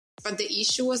But the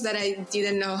issue was that I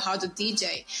didn't know how to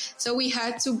DJ. So we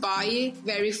had to buy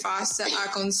very fast a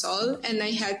console, and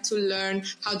I had to learn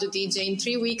how to DJ in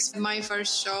 3 weeks. My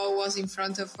first show was in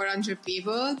front of 400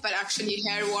 people, but actually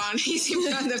her one is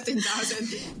in front of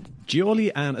 10,000.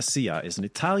 Giolí and Assia is an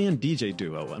Italian DJ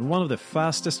duo and one of the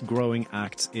fastest growing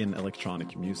acts in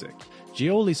electronic music.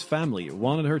 Giolí's family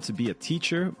wanted her to be a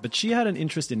teacher, but she had an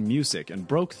interest in music and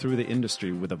broke through the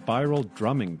industry with a viral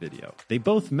drumming video. They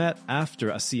both met after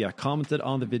Assia commented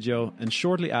on the video, and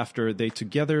shortly after, they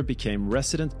together became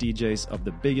resident DJs of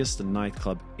the biggest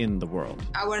nightclub in the world.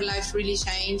 Our life really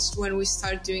changed when we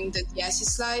started doing the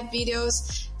Yes Live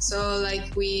videos. So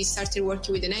like we started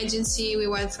working with an agency, we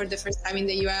went for the first time in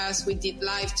the US, we did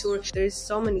live tour. There's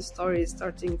so many stories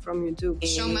starting from YouTube.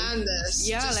 Shawn Mendes,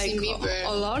 yeah, Justin like Bieber.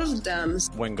 A lot of them.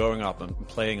 When going up and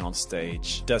playing on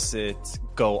stage, does it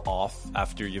go off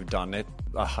after you've done it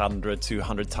 100,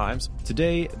 200 times?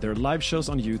 Today, their live shows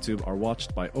on YouTube are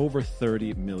watched by over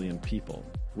 30 million people.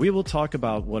 We will talk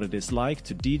about what it is like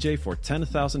to DJ for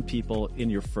 10,000 people in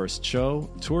your first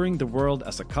show, touring the world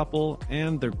as a couple,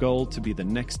 and their goal to be the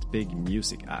next big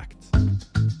music act.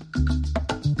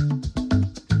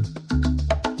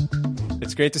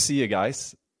 It's great to see you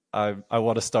guys. I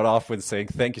want to start off with saying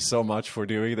thank you so much for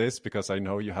doing this, because I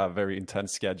know you have very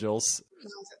intense schedules.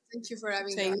 Thank you for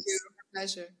having me. Thank you.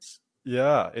 Pleasure.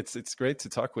 Yeah, it's great to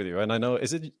talk with you. And I know,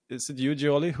 is it you,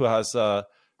 Giolí, who has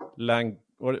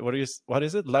what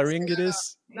is it?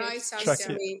 Laryngitis? No, it's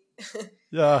Assia.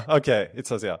 Yeah, okay, it's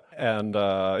Assia. And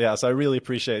so I really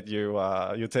appreciate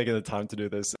you taking the time to do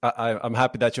this. I'm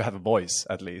happy that you have a voice,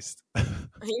 at least.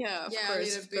 Yeah, of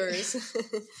course.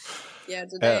 Yeah,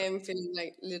 today I'm feeling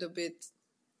like a little bit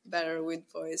better with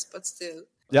voice, but still.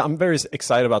 Yeah, I'm very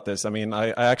excited about this. I mean,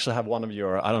 I actually have one of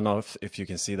your, I don't know if you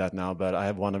can see that now, but I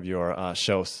have one of your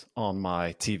shows on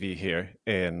my TV here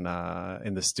in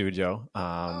the studio.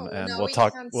 And no, we'll we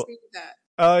talk. Can't see that.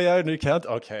 Oh, yeah, you can't?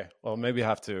 Okay. Well, maybe I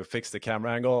have to fix the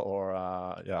camera angle, or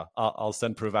I'll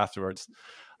send proof afterwards.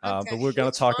 Okay. But we're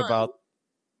going to talk about,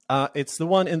 it's the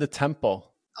one in the temple.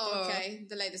 Oh, okay.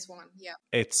 The latest one. Yeah.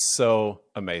 It's so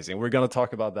amazing. We're going to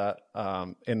talk about that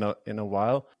in a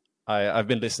while. I've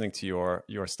been listening to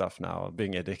your stuff now,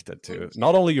 being addicted to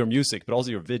not only your music, but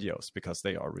also your videos, because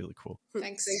they are really cool.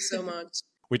 Thanks so much.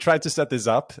 We tried to set this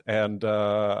up, and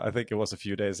I think it was a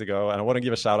few days ago. And I want to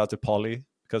give a shout out to Polly,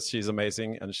 because she's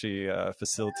amazing, and she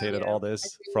facilitated all this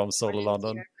from Solo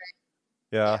London.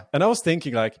 Yeah. And I was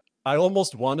thinking, like, I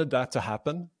almost wanted that to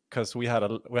happen, because we had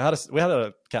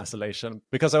a cancellation,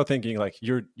 because I was thinking, like,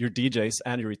 you're DJs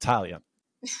and you're Italian.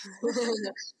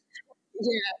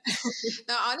 Yeah.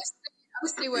 No,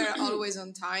 honestly, we're always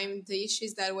on time. The issue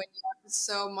is that when you have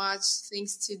so much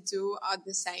things to do at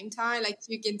the same time, like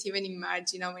you can't even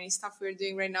imagine how many stuff we're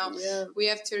doing right now. Yeah. We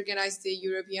have to organize the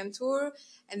European tour.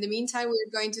 In the meantime,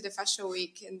 we're going to the Fashion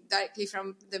Week, and directly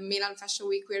from the Milan Fashion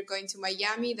Week, we're going to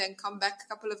Miami, then come back a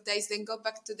couple of days, then go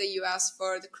back to the US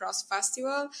for the Cross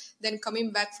Festival, then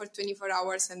coming back for 24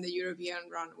 hours and the European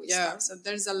run with stuff. So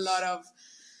there's a lot of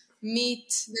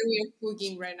meat that we are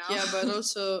cooking right now. Yeah, but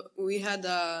also we had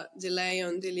a delay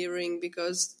on delivering,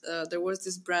 because there was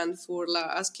this brand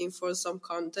Furla asking for some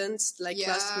contents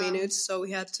last minute, so we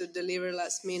had to deliver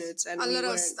last minute, and we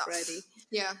weren't ready.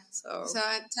 Yeah. So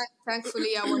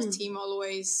thankfully our team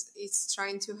always is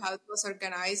trying to help us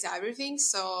organize everything.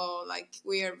 So like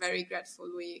we are very grateful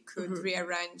we could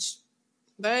rearrange.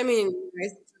 But I mean,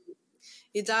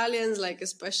 Italians, like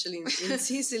especially in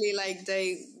Sicily, like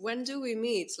when do we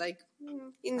meet? Like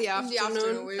in the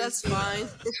afternoon. That's fine.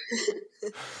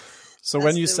 So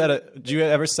when you do you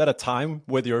ever set a time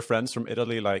with your friends from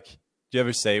Italy? Like, do you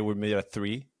ever say we meet at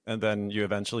 3 and then you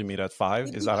eventually meet at 5?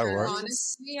 Is that how it works?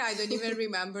 Honestly, I don't even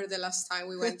remember the last time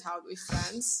we went out with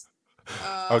friends.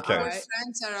 Okay. Our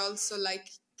friends are also like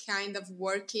kind of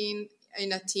working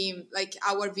in a team. Like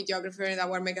our videographer and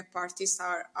our makeup artists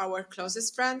are our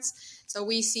closest friends, so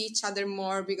we see each other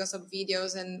more because of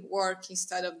videos and work,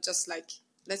 instead of just like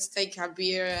let's take a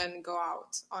beer and go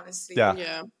out. Honestly,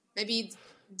 yeah. Maybe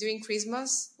during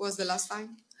Christmas was the last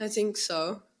time. I think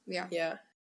so. Yeah.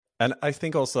 And I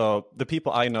think also the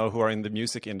people I know who are in the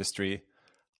music industry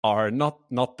are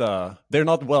they're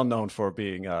not well known for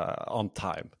being on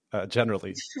time.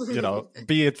 Generally,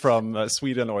 be it from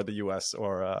Sweden or the US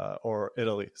or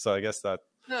Italy. So I guess that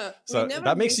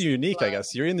makes you unique. I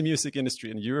guess you're in the music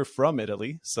industry and you're from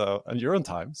Italy, and you're on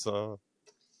time. So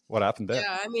what happened there?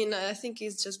 Yeah, I mean, I think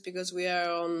it's just because we are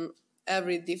on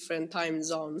every different time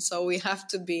zone, so we have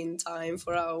to be in time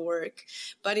for our work.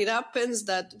 But it happens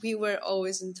that we were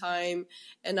always in time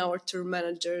and our tour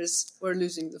managers were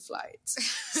losing the flights.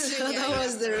 So that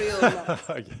was the real mess.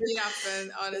 It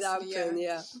happened, honestly. It happened,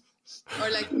 yeah. Or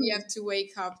like we have to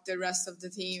wake up the rest of the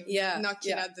team,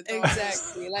 knocking at the door.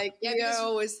 Exactly. Like we are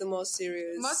always the most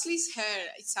serious. Mostly it's her,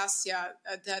 it's Assia,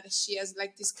 that she has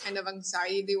like this kind of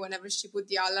anxiety whenever she put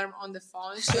the alarm on the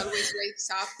phone. She always wakes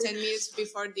up 10 minutes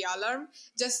before the alarm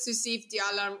just to see if the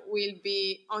alarm will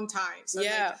be on time. So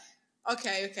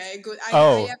okay, good.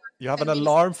 You have an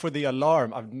alarm for the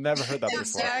alarm. I've never heard that before.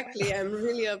 Exactly. I'm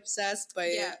really obsessed by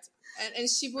it. And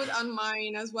she put on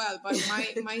mine as well, but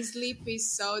my sleep is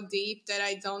so deep that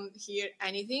I don't hear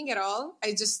anything at all.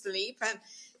 I just sleep, and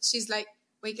she's like,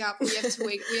 "Wake up! We have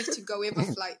to go. We have a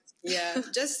flight." Yeah,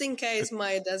 just in case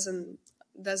my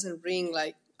doesn't ring.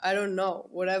 Like I don't know,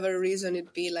 whatever reason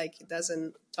it be, like it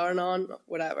doesn't turn on,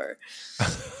 whatever.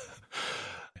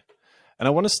 And I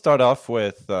want to start off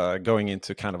with going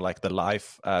into kind of like the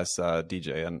life as a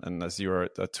DJ and as you're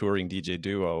a touring DJ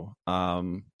duo.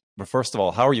 But first of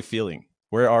all, how are you feeling?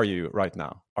 Where are you right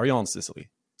now? Are you on Sicily?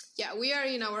 Yeah, we are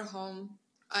in our home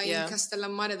in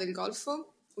Castellammare del Golfo,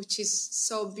 which is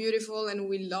so beautiful and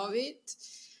we love it.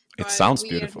 It sounds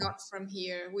beautiful. We are not from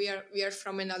here. We are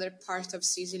from another part of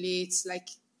Sicily. It's like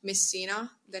Messina,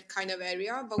 that kind of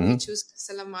area. But we choose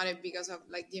Castellammare because of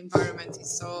like the environment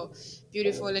is so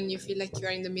beautiful and you feel like you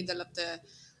are in the middle of the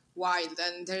wild,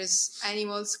 and there's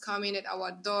animals coming at our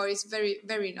door. It's very,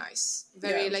 very nice.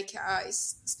 Very like it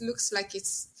looks like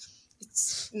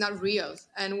it's not real.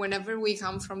 And whenever we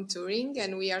come from touring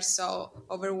and we are so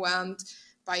overwhelmed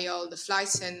by all the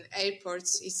flights and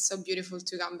airports, it's so beautiful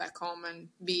to come back home and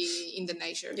be in the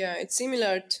nature. Yeah, it's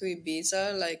similar to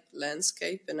Ibiza, like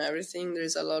landscape and everything.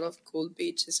 There's a lot of cool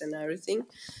beaches and everything.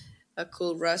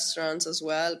 Cool restaurants as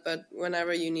well, but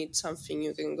whenever you need something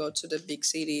you can go to the big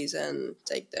cities and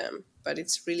take them, but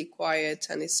it's really quiet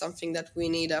and it's something that we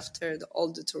need after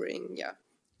all the touring.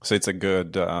 So it's a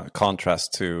good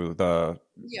contrast to the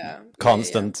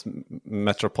constant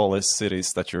metropolis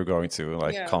cities that you're going to,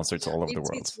 like concerts all over the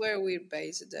world. It's where we're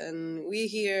based, and we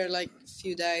here like a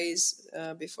few days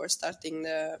before starting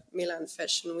the Milan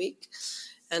Fashion Week.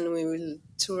 And we will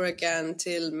tour again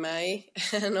till May,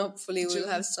 and hopefully we'll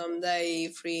have some day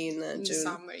free in June.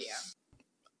 Summer,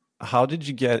 How did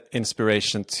you get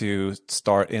inspiration to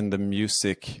start in the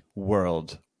music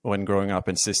world when growing up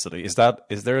in Sicily? Is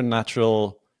there a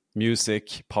natural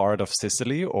music part of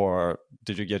Sicily, or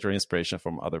did you get your inspiration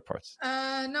from other parts?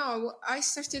 No, I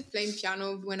started playing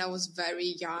piano when I was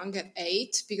very young, at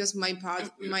 8, because my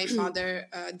father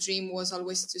dream was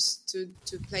always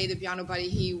to play the piano, but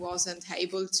he wasn't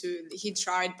able to. He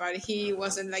tried, but he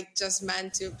wasn't like just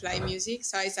meant to play music.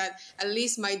 So I said, at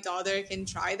least my daughter can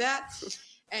try that.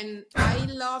 And I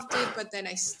loved it, but then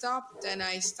I stopped and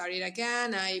I started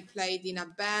again. I played in a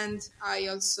band. I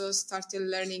also started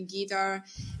learning guitar.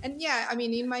 And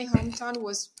in my hometown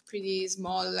was pretty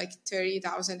small, like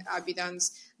 30,000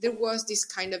 inhabitants. There was this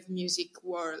kind of music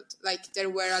world. Like there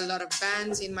were a lot of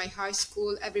bands in my high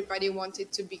school. Everybody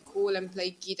wanted to be cool and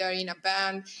play guitar in a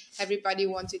band. Everybody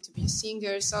wanted to be a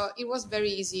singer. So it was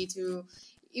very easy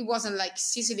it wasn't like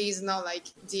Sicily is not like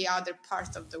the other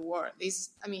part of the world. It's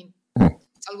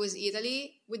always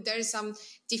Italy. There's some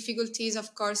difficulties,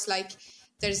 of course, like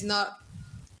there's not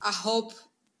a hope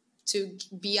to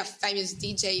be a famous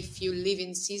DJ if you live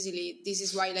in Sicily. This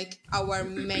is why like our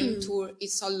main tour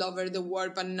is all over the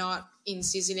world, but not in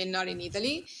Sicily, not in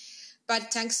Italy.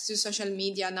 But thanks to social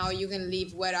media, now you can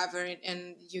live wherever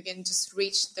and you can just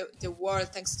reach the world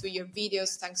thanks to your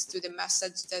videos, thanks to the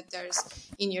message that there's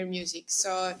in your music.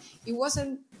 So it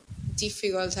wasn't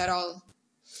difficult at all.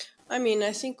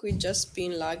 I think we've just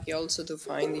been lucky also to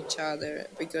find each other,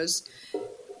 because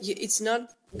it's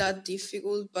not that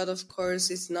difficult, but of course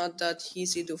it's not that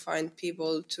easy to find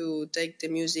people to take the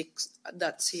music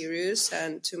that serious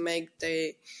and to make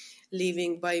the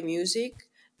living by music.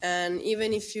 And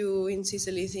even if you in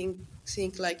Sicily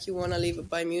think like you want to live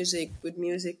by music, with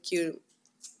music, you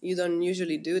don't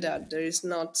usually do that. There is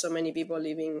not so many people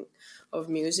living of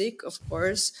music, of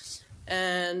course.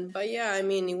 But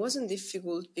it wasn't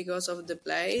difficult because of the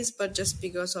place, but just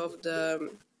because of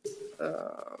the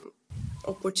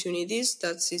opportunities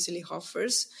that Sicily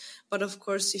offers. But of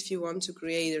course, if you want to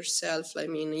create yourself,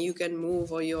 you can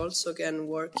move, or you also can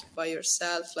work by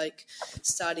yourself, like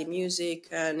study music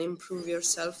and improve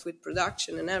yourself with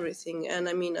production and everything. And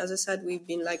as I said, we've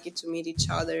been lucky to meet each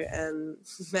other and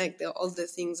make all the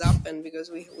things happen, because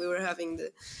we were having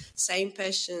the same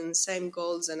passion, same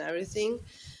goals and everything.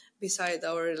 beside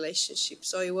our relationship.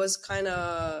 So it was kind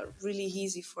of really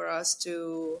easy for us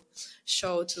to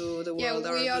show to the world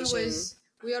our vision.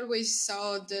 We always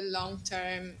saw the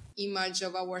long-term image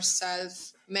of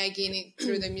ourselves making it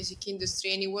through the music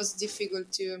industry, and it was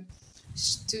difficult to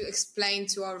explain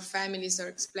to our families or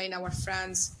explain our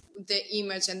friends the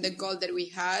image and the goal that we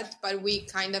had, but we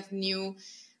kind of knew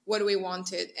what we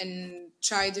wanted and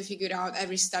tried to figure out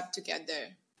every step to get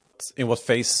there. In what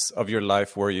phase of your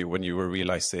life were you when you were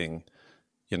realizing,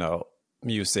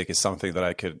 music is something that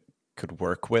I could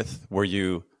work with? Were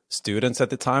you students at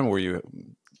the time? Were you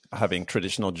having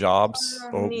traditional jobs?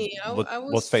 Or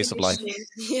what phase of life?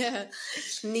 Yeah,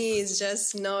 ni is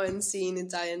just no and si in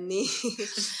Italian, ni.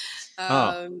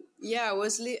 Yeah, I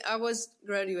was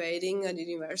graduating at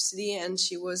university, and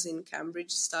she was in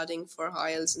Cambridge studying for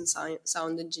IELTS and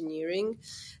sound engineering.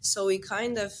 So we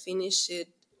kind of finished it.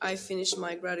 I finished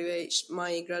my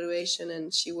graduation,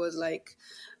 and she was like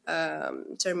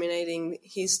terminating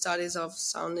his studies of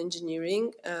sound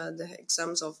engineering, the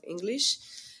exams of English.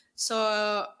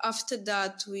 So after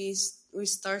that, we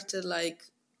started like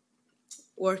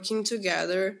working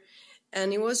together,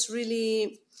 and it was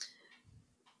really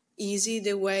easy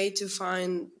the way to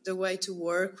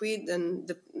work with, and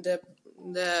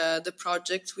the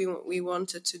project we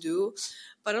wanted to do.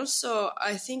 But also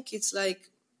I think it's like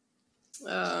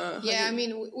I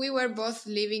mean, we were both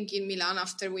living in Milan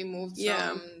after we moved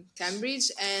from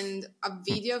Cambridge, and a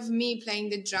video of me playing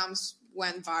the drums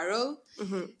went viral.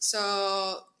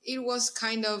 So it was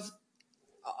kind of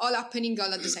all happening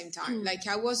all at the same time. Like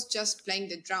I was just playing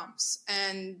the drums,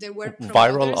 and there were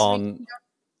viral on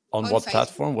what Facebook.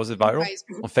 Platform was it viral?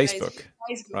 On Facebook.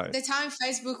 Right. At the time,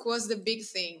 Facebook was the big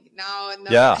thing. Now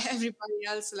everybody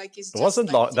else like is. It wasn't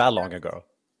that long ago.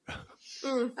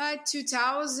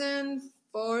 2015.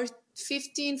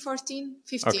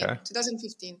 Okay.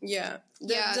 2015. Yeah.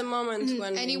 The moment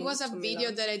when. And it was a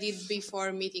video that I did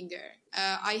before meeting there.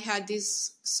 I had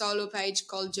this solo page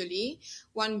called Giolí.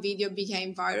 One video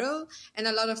became viral, and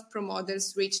a lot of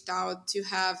promoters reached out to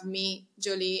have me,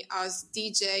 Giolí, as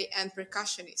DJ and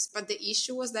percussionist. But the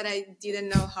issue was that I didn't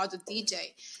know how to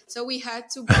DJ. So we had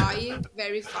to buy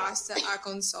very fast a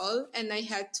console, and I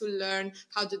had to learn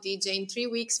how to DJ in 3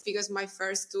 weeks because my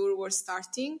first tour was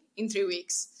starting in 3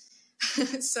 weeks.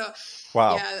 So,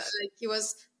 wow. Yeah, like it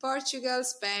was Portugal,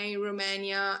 Spain,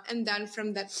 Romania, and then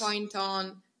from that point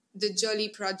on, the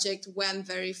Giolí project went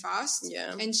very fast.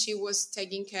 Yeah. And she was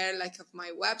taking care like of my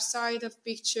website of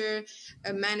picture,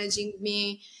 managing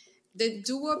me. The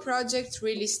duo project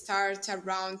really started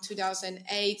around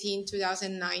 2018,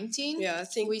 2019. Yeah, I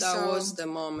think that was the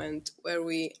moment where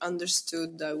we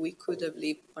understood that we could have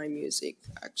lived by music,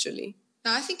 actually.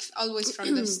 No, I think always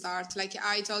from the start, like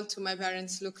I told to my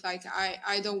parents, look, like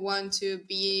I don't want to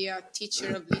be a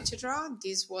teacher of literature.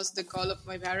 This was the goal of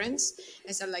my parents.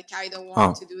 I said, like, I don't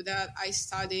want to do that. I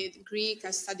studied Greek, I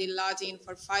studied Latin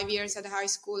for 5 years at high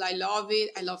school. I love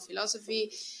it. I love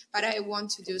philosophy, but I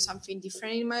want to do something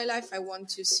different in my life. I want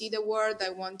to see the world. I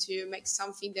want to make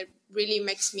something that really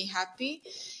makes me happy.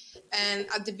 And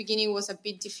at the beginning it was a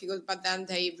bit difficult, but then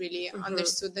they really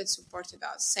understood and supported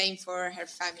us. Same for her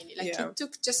family. Like it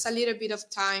took just a little bit of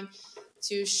time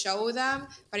to show them,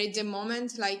 but at the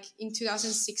moment, like in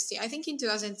 2016, I think in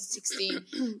 2016,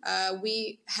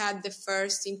 we had the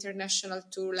first international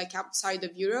tour like outside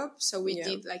of Europe. So we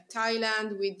did like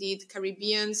Thailand, we did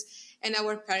Caribbeans, and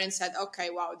our parents said, okay,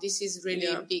 wow, this is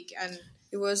really big. And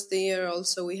it was the year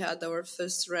also we had our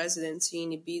first residency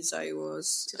in Ibiza. It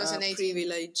was 2018.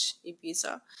 Privilege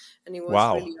Ibiza. And it was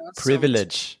really awesome.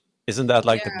 Privilege. Isn't that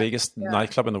like the biggest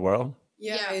nightclub in the world?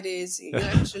 Yeah, it is. It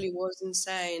actually was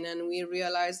insane. And we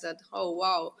realized that, oh,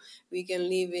 wow, we can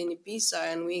live in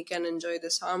Ibiza and we can enjoy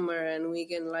the summer and we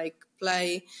can like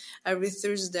play every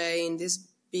Thursday in this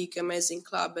big amazing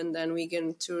club, and then we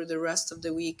can tour the rest of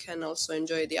the week and also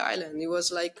enjoy the island. It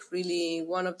was like really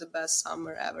one of the best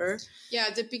summer ever. Yeah,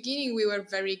 at the beginning we were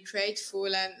very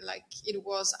grateful, and like it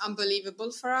was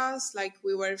unbelievable for us. Like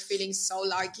we were feeling so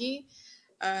lucky,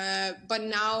 but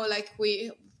now like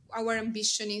our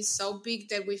ambition is so big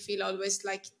that we feel always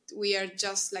like we are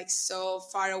just like so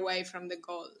far away from the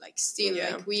goal. Like still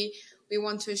like we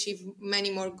want to achieve many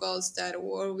more goals that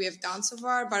we have done so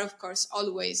far, but of course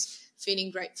always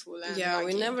feeling grateful. And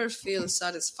we never feel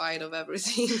satisfied of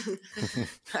everything,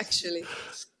 actually.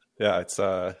 Yeah, it's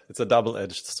a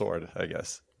double-edged sword, I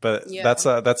guess. But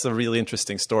that's a really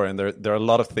interesting story, and there are a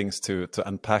lot of things to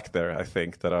unpack there, I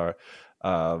think, that are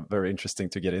very interesting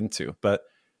to get into. But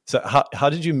so how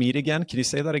did you meet again? Can you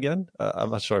say that again? I'm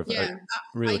not sure if I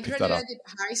really picked that up. I graduated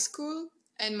high school,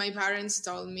 and my parents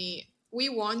told me, we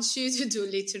want you to do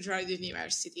literature at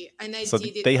university. And I so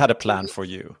did it. They had a plan for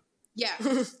you. Yeah,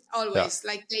 always.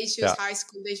 Like they choose high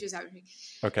school, they choose everything.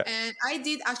 Okay. And I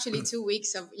did actually 2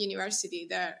 weeks of university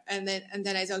there. And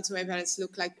then I told to my parents,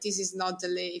 look, like this is not the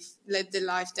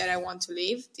life that I want to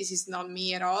live. This is not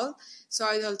me at all. So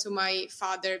I told to my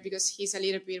father, because he's a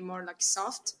little bit more like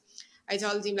soft, I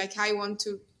told him like, I want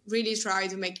to really try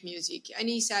to make music. And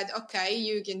he said, okay,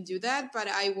 you can do that, but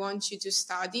I want you to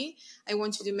study. I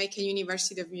want you to make a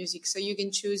university of music. So you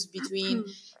can choose between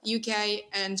UK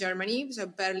and Germany, so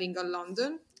Berlin or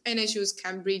London. And I chose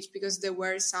Cambridge because there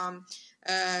were some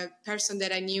person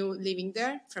that I knew living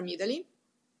there from Italy.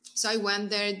 So I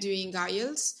went there doing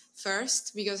IELTS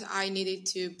first because I needed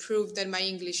to prove that my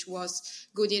English was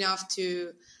good enough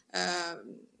to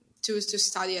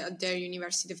study at their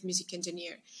University of Music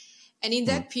Engineer. And in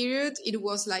that period, it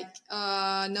was like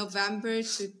November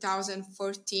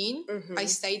 2014. I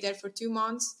stayed there for 2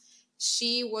 months.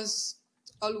 She was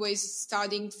always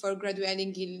studying for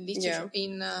graduating in literature,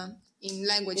 in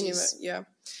languages.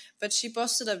 But she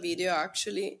posted a video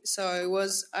actually. So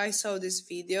I saw this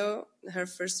video, her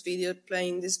first video,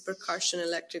 playing this percussion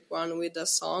electric one with a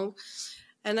song.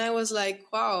 And I was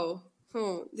like, wow,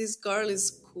 this girl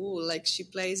is cool. Like she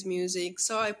plays music.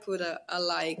 So I put a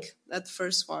like, that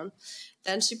first one.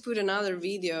 Then she put another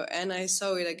video and I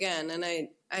saw it again and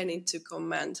I need to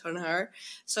comment on her.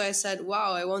 So I said,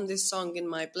 wow, I want this song in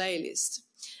my playlist.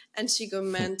 And she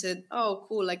commented, oh,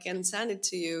 cool, I can send it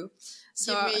to you.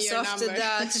 So after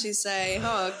that, she say,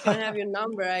 oh, can I have your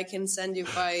number? I can send you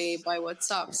by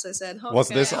WhatsApp. So I said, okay. Was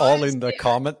this all in the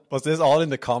comment? Was this all in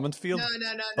the comment field?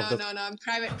 No.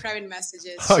 Private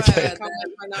messages. Okay.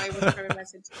 Private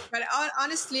messages. But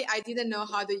honestly, I didn't know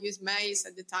how to use mails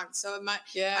at the time. So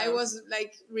I was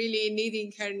like really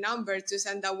needing her number to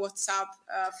send a WhatsApp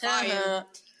file.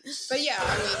 But yeah,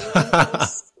 I mean, it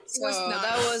was so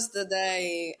that was the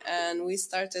day, and we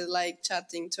started like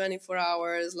chatting 24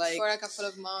 hours, like for a couple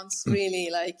of months. Really,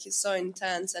 like it's so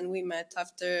intense. And we met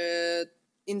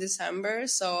in December,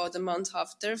 so the month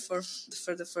after for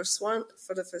the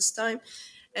first time.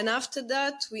 And after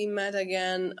that, we met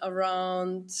again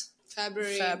around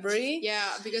February.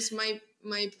 Yeah, because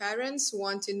my parents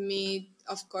wanted me,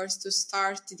 of course, to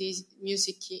start this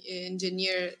music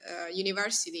engineer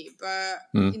university. But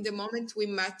in the moment we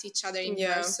met each other in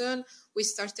person, we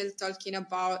started talking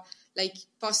about like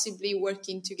possibly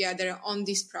working together on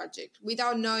this project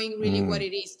without knowing really what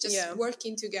it is, just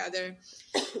working together.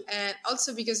 And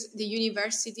also because the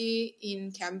university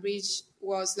in Cambridge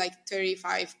was like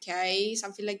 35K,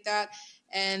 something like that.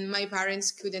 And my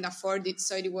parents couldn't afford it.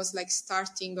 So it was like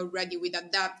starting already with a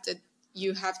debt that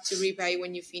you have to repay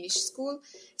when you finish school.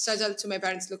 So I told to my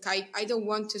parents, look, I don't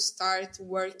want to start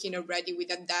working already with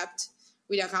a debt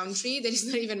with a country that is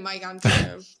not even my country.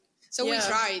 So we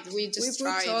tried. We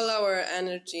put all our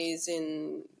energies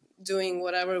in doing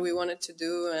whatever we wanted to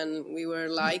do, and we were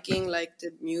liking like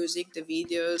the music, the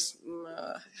videos,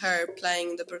 her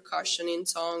playing the percussion in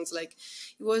songs. Like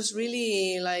it was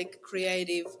really like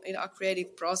a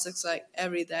creative process, like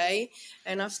every day.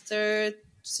 And after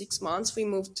 6 months we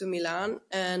moved to Milan,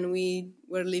 and we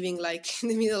were living like in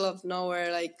the middle of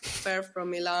nowhere, like far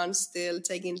from Milan, still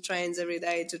taking trains every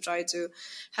day to try to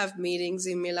have meetings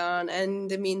in Milan. And in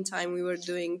the meantime we were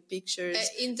doing pictures,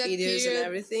 videos and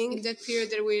everything. In that period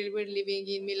that we were living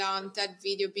in Milan, that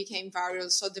video became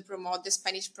viral, so the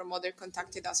Spanish promoter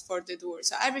contacted us for the tour.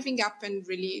 So everything happened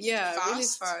really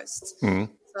fast.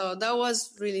 So that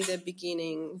was really the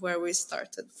beginning where we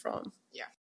started from.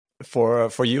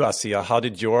 For you, Assia, how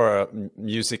did your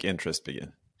music interest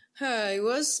begin? It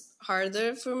was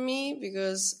harder for me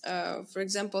because, for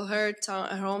example, her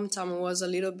hometown was a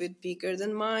little bit bigger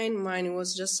than mine. Mine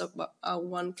was just about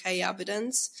 1K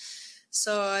inhabitants.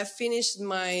 So I finished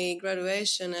my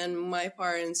graduation, and my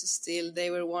parents they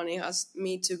were wanting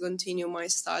me to continue my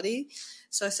study.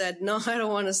 So I said, no, I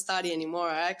don't want to study anymore.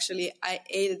 I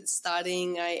hated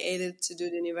studying. I hated to do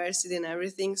the university and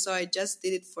everything. So I just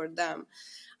did it for them.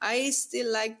 I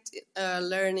still liked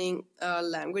learning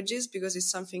languages because it's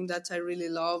something that I really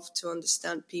love, to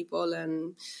understand people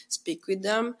and speak with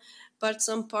them. But at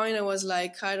some point I was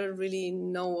like, I don't really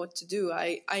know what to do.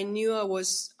 I knew I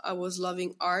was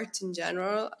loving art in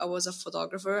general. I was a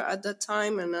photographer at that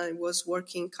time, and I was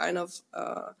working kind of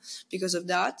because of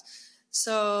that.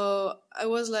 So I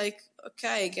was like,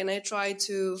 okay, can I try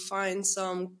to find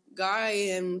some guy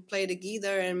and play the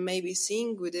guitar and maybe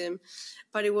sing with him?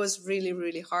 But it was really,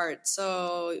 really hard.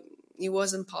 So it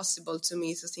wasn't possible to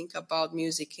me to think about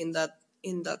music in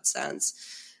that sense.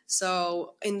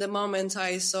 So in the moment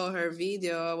I saw her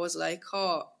video, I was like,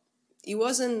 oh, it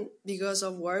wasn't because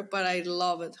of work, but I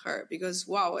loved her because,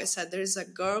 wow, I said, there's a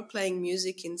girl playing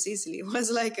music in Sicily. It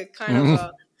was like a kind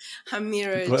of a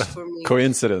mirage for me.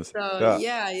 Coincidence. So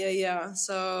yeah.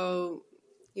 So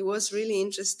it was really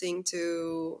interesting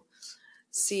to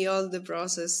see all the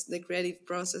process, the creative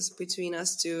process between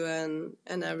us two,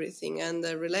 and everything, and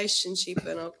the relationship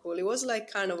and all cool. It was like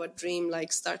kind of a dream,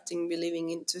 like starting believing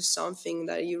into something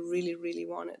that you really, really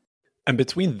wanted. And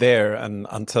between there and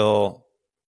until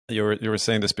you were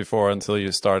saying this before, until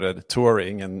you started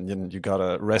touring and you got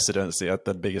a residency at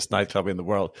the biggest nightclub in the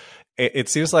world, it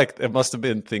seems like there must have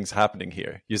been things happening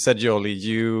here. You said, Giolí,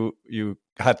 you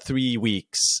had 3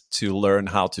 weeks to learn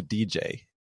how to DJ.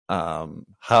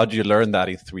 How did you learn that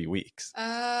in 3 weeks?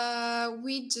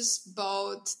 We just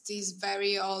bought this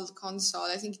very old console.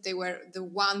 I think they were the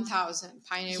 1000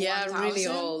 Pioneer 1000. Yeah, really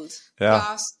old.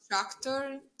 Plus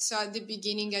Traktor. So at the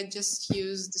beginning, I just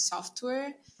used the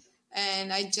software,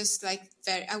 and I just I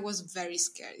was very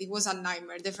scared. It was a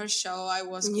nightmare. The first show I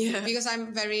was because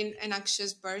I'm very an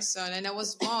anxious person, and I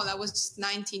was small. I was just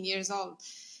 19 years old.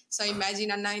 So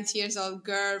imagine a 90 years old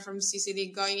girl from Sicily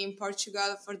going in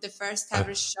Portugal for the first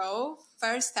ever show,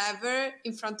 first ever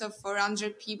in front of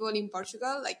 400 people in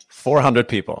Portugal. 400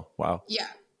 people. Wow. Yeah,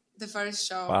 the first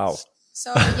show. Wow.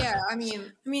 So yeah, I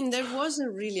mean, there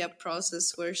wasn't really a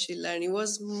process where she learned. It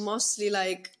was mostly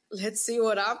like, let's see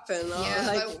what happened.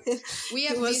 Yeah,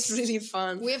 it was really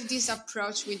fun. We have this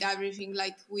approach with everything.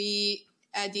 Like, we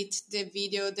edit the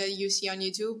video that you see on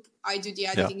YouTube. I do the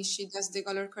editing. She does the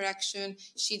color correction.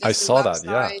 She does the website.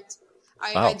 That.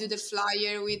 Yeah. I do the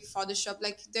flyer with Photoshop.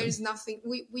 Like, there's nothing.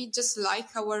 We just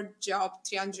like our job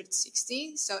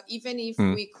 360. So even if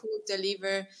we could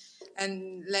deliver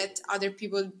and let other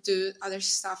people do other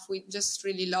stuff, we just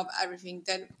really love everything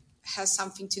that has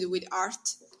something to do with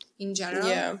art in general.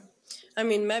 Yeah. I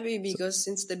mean, maybe because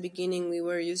since the beginning we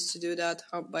were used to do that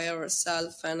by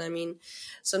ourselves. And I mean,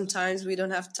 sometimes we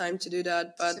don't have time to do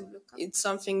that, but it's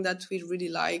something that we really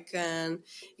like. And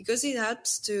because it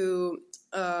helps to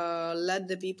let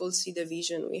the people see the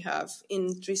vision we have in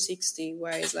 360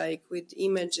 ways, like with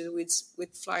images,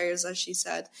 with flyers, as she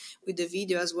said, with the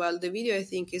video as well. The video, I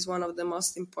think, is one of the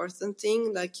most important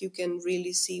thing, like you can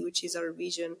really see which is our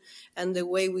vision and the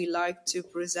way we like to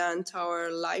present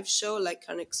our live show, like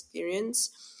an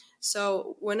experience.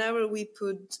 So whenever we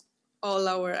put all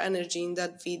our energy in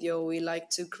that video, we like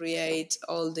to create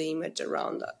all the image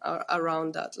around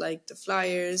that, like the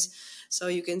flyers. So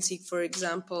you can see, for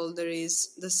example, there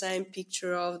is the same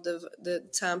picture of the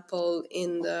temple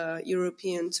in the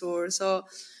European tour. So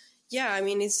yeah, I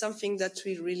mean, it's something that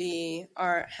we really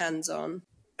are hands-on.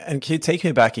 And can you take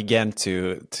me back again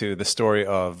to the story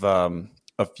of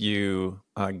you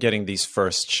getting these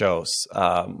first shows?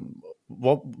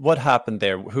 What happened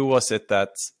there? Who was it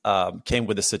that came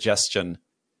with a suggestion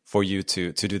for you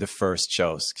to do the first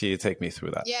shows? Can you take me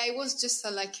through that? Yeah, it was just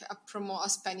a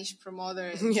Spanish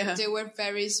promoter. Yeah. They were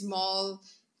very small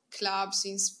clubs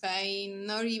in Spain,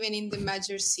 not even in the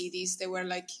major cities. They were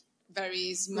like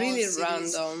very small, really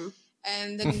cities. Random.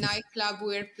 And the nightclub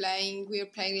we were playing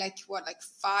like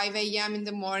 5 a.m. in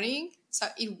the morning. So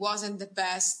it wasn't the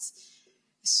best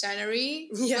scenery.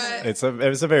 Yeah, it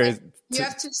was a very you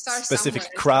have to start specific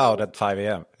somewhere, crowd at 5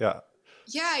 a.m. Yeah.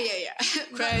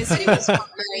 Crazy.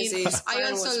 Crazy. I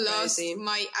also lost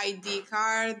my ID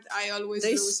card.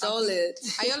 They stole it.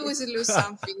 I always lose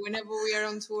something. Whenever we are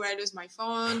on tour, I lose my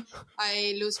phone.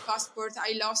 I lose passport.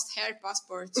 I lost her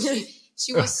passport.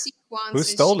 She was sick once. Who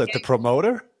stole it? The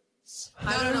promoter?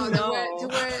 I don't know.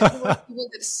 There were people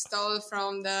that stole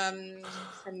from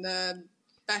the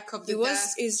back of the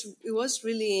desk. It was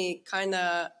really kind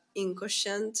of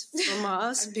inconscient from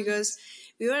us because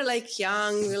we were like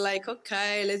young. We were like,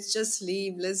 okay, let's just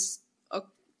leave. Let's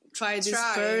try this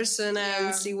person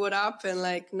and see what happens.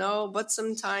 Like, no, but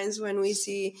sometimes when we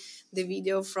see the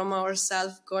video from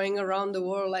ourselves going around the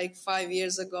world, like 5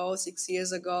 years ago, 6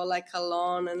 years ago, like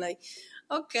alone, and like,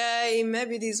 okay,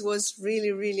 maybe this was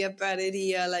really, really a bad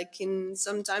idea. Like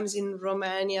sometimes in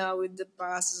Romania with the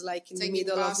buses, like in the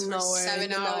middle of nowhere,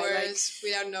 7 hours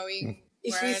without knowing.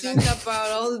 If we think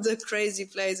about all the crazy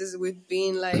places we've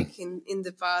been, like in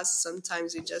the past,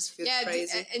 sometimes we just feel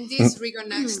crazy. And this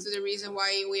reconnects to the reason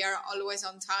why we are always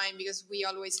on time, because we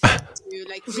always have to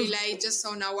relay just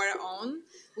on our own.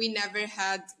 We never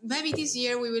had. Maybe this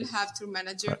year we will have tour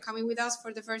manager coming with us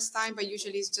for the first time, but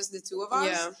usually it's just the two of us.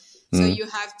 Yeah. So you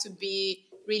have to be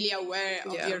really aware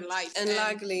of your life. And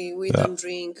luckily, we don't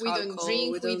drink alcohol,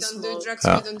 we don't do drugs,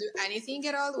 we don't do anything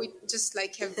at all. We just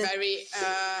have very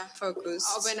focused,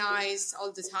 open eyes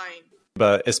all the time.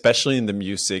 But especially in the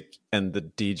music and the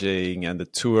DJing and the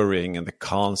touring and the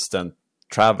constant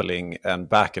traveling and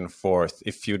back and forth,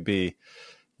 if you'd be,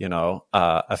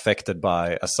 affected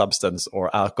by a substance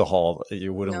or alcohol,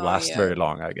 you wouldn't last very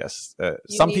long, I guess.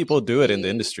 Some people do it in the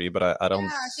industry, but I don't. Yeah,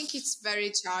 I think it's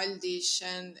very childish.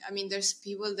 And I mean, there's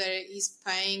people that is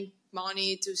paying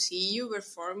money to see you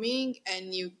performing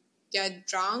and you get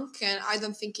drunk, and I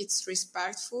don't think it's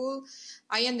respectful.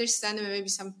 I understand that maybe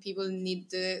some people need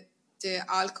the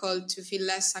alcohol to feel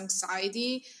less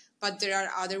anxiety, but there are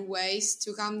other ways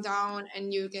to calm down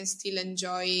and you can still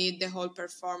enjoy the whole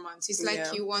performance. It's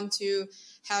like you want to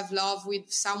have love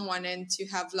with someone, and to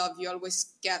have love you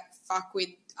always get fucked with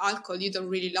alcohol. You don't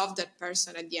really love that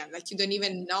person at the end, like you don't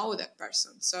even know that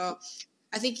person. So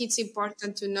I think it's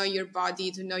important to know your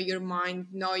body, to know your mind,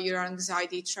 know your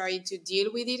anxiety, try to deal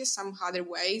with it some other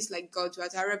ways, like go to a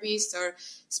therapist or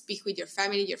speak with your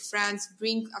family, your friends,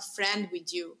 bring a friend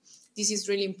with you. This is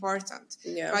really important.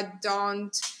 But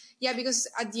don't, because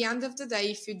at the end of the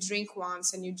day, if you drink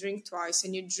once and you drink twice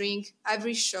and you drink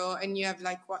every show and you have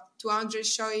 200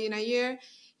 shows in a year,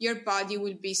 your body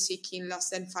will be sick in less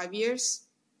than 5 years.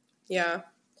 Yeah,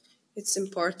 it's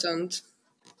important.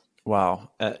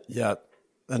 Wow.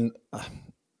 And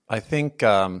I think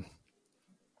I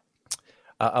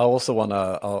also want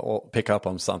to pick up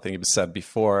on something you said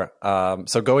before.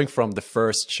 So going from the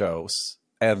first shows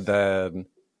and then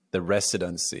the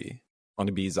residency on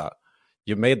Ibiza,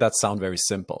 you made that sound very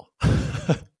simple.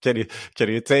 Can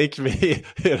you take me?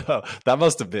 That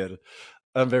must have been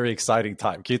a very exciting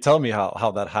time. Can you tell me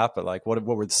how that happened? Like, what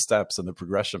were the steps and the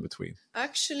progression between?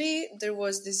 Actually, there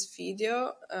was this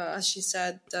video, as she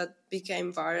said, that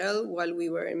became viral while we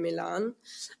were in Milan.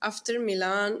 After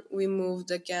Milan, we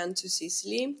moved again to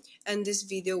Sicily, and this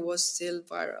video was still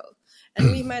viral. And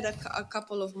we made a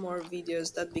couple of more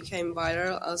videos that became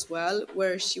viral as well,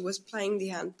 where she was playing the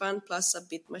handpan plus a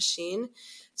beat machine.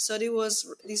 So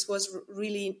this was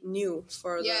really new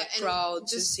for the crowd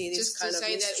to see this kind of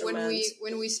instrument. That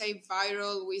when we say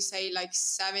viral, we say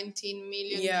 17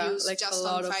 million views just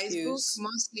on Facebook,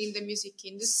 mostly in the music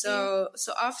industry.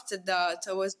 So after that,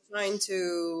 I was trying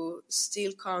to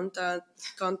steal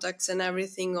contacts and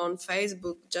everything on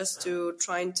Facebook, just to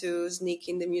trying to sneak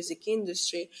in the music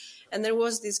industry. And there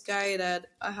was this guy that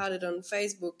I had it on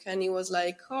Facebook, and he was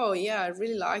like, "Oh yeah, I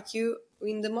really like you."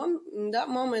 In that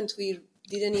moment, we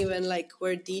didn't even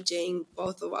were DJing,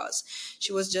 both of us.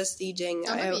 She was just DJing.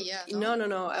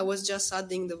 No. I was just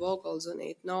adding the vocals on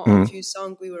it. A few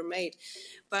songs we were made.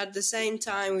 But at the same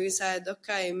time, we said,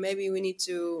 okay, maybe we need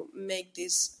to make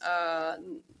this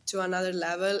to another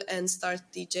level and start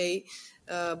DJ,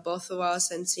 both of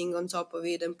us, and sing on top of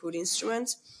it and put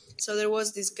instruments. So there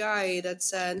was this guy that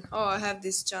said, "Oh, I have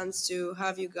this chance to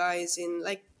have you guys in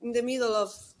the middle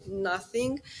of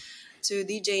nothing, to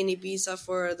DJ in Ibiza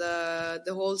for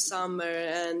the whole summer,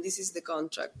 and this is the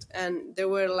contract." And there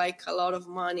were a lot of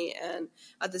money, and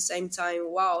at the same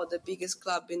time, wow, the biggest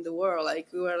club in the world.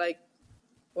 We were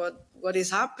what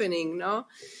is happening, no?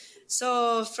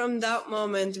 So from that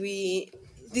moment,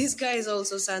 these guys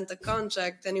also sent a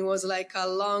contract, and it was a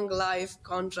long life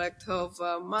contract of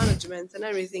management and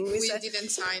everything. We didn't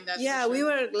sign that. Yeah, we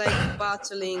were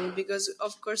battling, because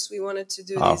of course we wanted to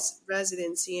do this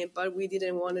residency, but we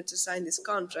didn't want to sign this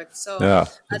contract. So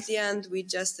at the end, we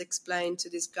just explained to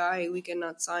this guy, we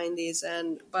cannot sign this.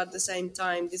 But at the same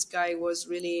time, this guy was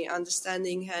really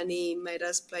understanding, and he made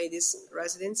us play this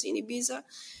residency in Ibiza.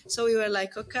 So we were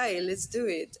okay, let's do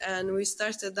it. And we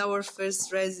started our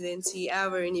first residency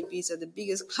ever in Ibiza, the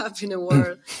biggest club in the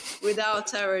world,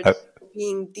 without ever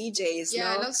being DJs. Yeah,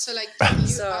 no? and also you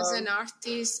as an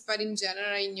artist, but in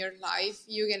general in your life,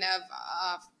 you can have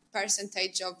a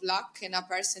percentage of luck and a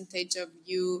percentage of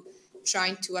you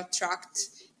trying to attract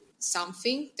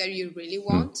something that you really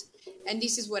want. And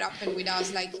this is what happened with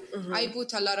us. I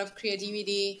put a lot of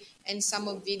creativity, and some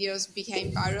of videos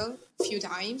became viral a few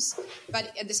times.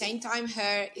 But at the same time,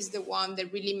 her is the one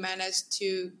that really managed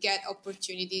to get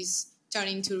opportunities turn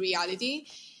into reality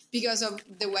because of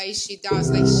the way she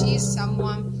does. She is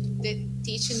someone that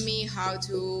teaching me how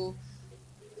to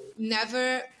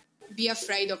never be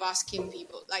afraid of asking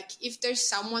people. If there's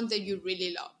someone that you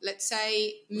really love, let's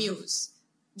say Muse,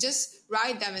 just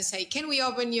write them and say, "Can we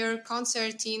open your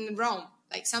concert in Rome?"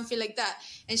 Something like that.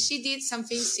 And she did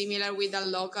something similar with a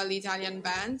local Italian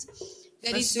band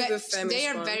that is super famous. They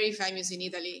are very famous in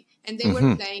Italy, and they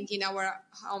were playing in our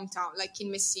hometown,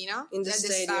 in Messina, in the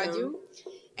stadium.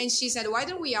 And she said, "Why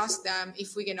don't we ask them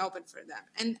if we can open for them?"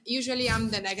 And usually I'm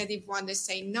the negative one that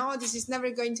say, "No, this is never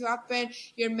going to happen.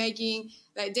 You're making,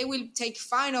 they will take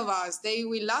fine of us. They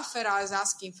will laugh at us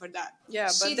asking for that." Yeah,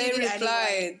 but they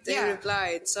replied. Anyway. They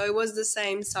replied. So it was the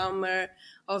same summer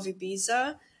of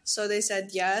Ibiza. So they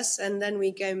said yes, and then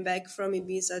we came back from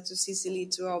Ibiza to Sicily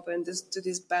to open to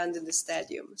this band in the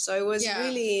stadium. So it was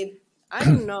really, I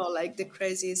don't know, like the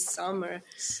craziest summer.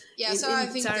 Yeah, so I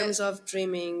think terms of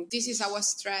dreaming, this is our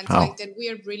strength, like that we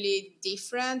are really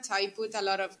different. I put a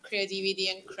lot of creativity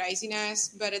and craziness,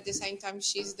 but at the same time,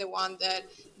 she's the one that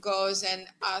goes and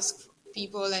asks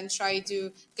people and try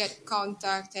to get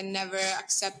contact and never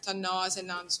accept a no as an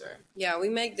answer. Yeah, we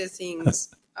make the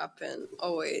things happen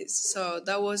always. So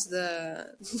that was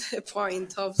the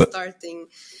point of starting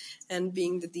and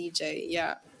being the DJ.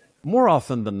 Yeah. More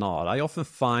often than not, I often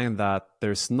find that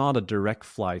there's not a direct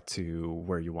flight to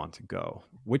where you want to go,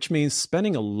 which means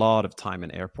spending a lot of time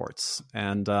in airports.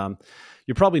 And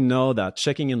you probably know that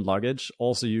checking in luggage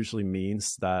also usually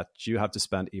means that you have to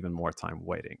spend even more time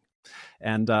waiting.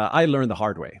 And I learned the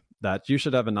hard way that you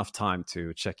should have enough time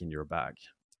to check in your bag.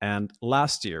 And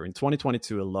last year, in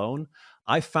 2022 alone,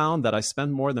 I found that I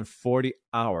spent more than 40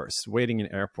 hours waiting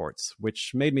in airports,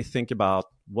 which made me think about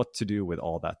what to do with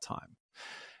all that time.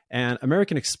 And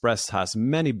American Express has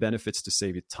many benefits to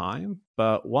save you time,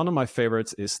 but one of my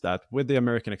favorites is that with the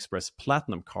American Express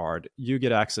Platinum card, you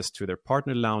get access to their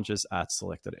partner lounges at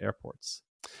selected airports.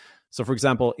 So for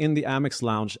example, in the Amex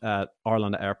lounge at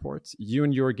Arlanda Airport, you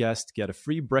and your guest get a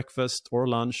free breakfast or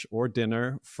lunch or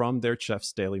dinner from their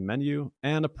chef's daily menu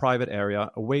and a private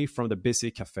area away from the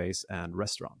busy cafes and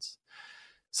restaurants.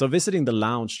 So visiting the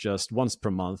lounge just once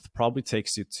per month probably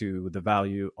takes you to the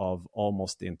value of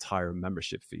almost the entire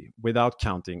membership fee without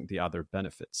counting the other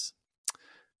benefits.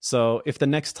 So if the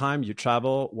next time you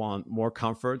travel want more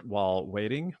comfort while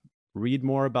waiting, read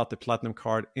more about the Platinum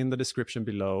card in the description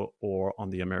below or on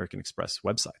the American Express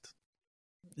website.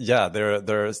 Yeah, there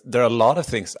are a lot of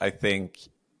things I think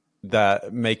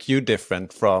that make you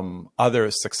different from other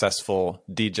successful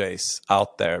DJs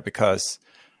out there, because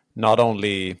not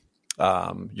only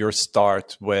your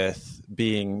start with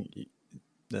being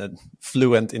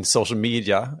fluent in social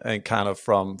media and kind of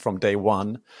from day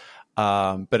one,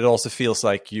 but it also feels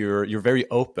like you're very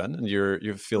open and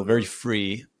you feel very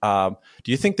free.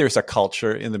 Do you think there's a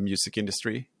culture in the music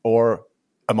industry or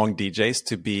among DJs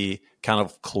to be kind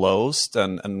of closed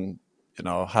and you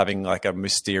know, having like a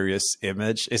mysterious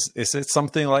image? Is it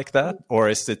something like that, or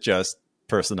is it just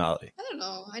personality? I don't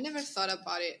know. I never thought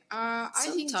about it. I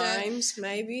think sometimes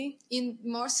maybe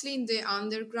mostly in the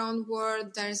underground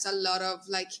world, there's a lot of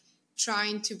like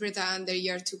trying to pretend that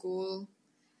you're too cool,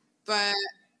 but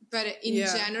in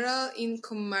general, in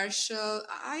commercial,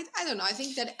 I don't know. I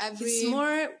think that it's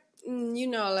more, you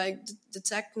know, like the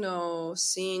techno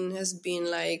scene has been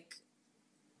like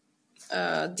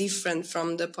different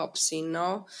from the pop scene.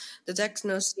 No, the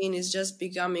techno scene is just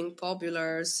becoming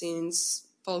popular since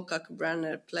Paul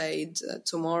Kalkbrenner played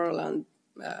Tomorrowland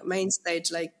main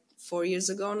stage like 4 years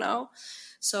ago now.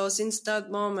 So since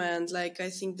that moment, like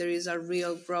I think there is a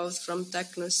real growth from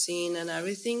techno scene and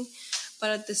everything. But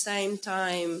at the same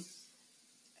time,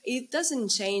 it doesn't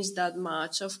change that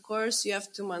much. Of course, you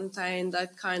have to maintain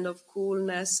that kind of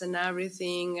coolness and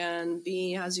everything and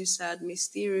be, as you said,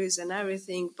 mysterious and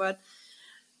everything. But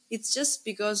it's just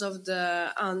because of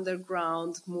the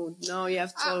underground mood. No, you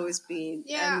have to always be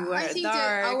anywhere I think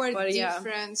dark. That our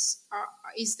difference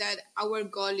is that our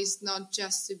goal is not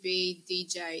just to be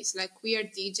DJs. Like we are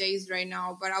DJs right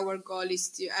now, but our goal is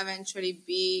to eventually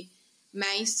be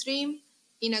mainstream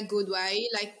in a good way.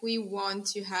 Like we want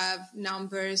to have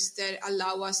numbers that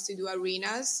allow us to do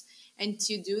arenas, and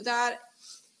to do that,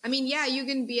 I mean, yeah, you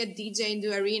can be a DJ and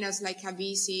do arenas like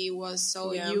Avicii was so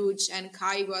huge and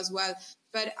Kaigo as well.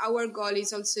 But our goal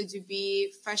is also to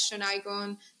be fashion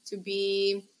icon, to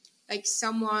be like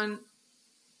someone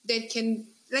that can,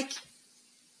 like,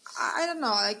 I don't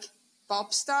know, like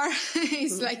pop star.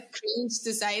 It's like cringe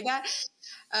to say that.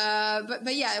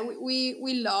 But yeah,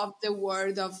 we love the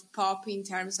word of pop in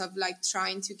terms of like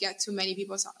trying to get to many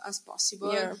people as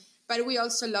possible. Yeah. But we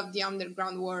also love the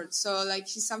underground world. So like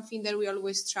it's something that we're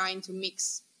always trying to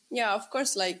mix. Yeah, of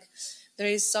course, like there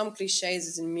is some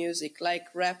cliches in music, like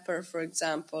rapper, for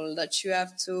example, that you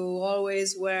have to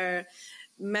always wear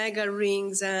mega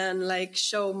rings and like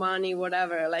show money,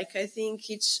 whatever. Like I think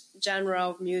each genre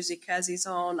of music has its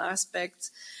own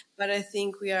aspects, but I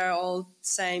think we are all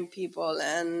same people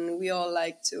and we all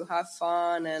like to have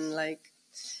fun and like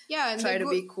try to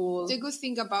be cool. The good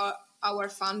thing about our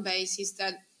fan base is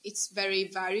that it's very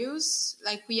various.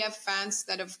 Like we have fans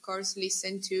that of course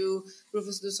listen to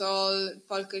Rufus Du Sol,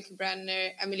 Paul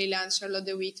Kalkbrenner, Emily Land, Charlotte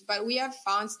DeWitt, but we have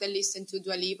fans that listen to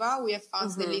Dua Lipa, we have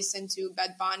fans that listen to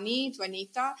Bad Bunny, to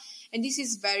Anita, and this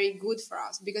is very good for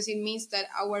us because it means that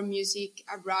our music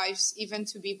arrives even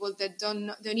to people that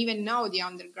don't even know the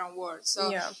underground world.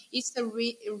 So it's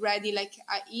already like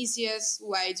a easiest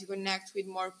way to connect with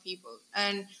more people,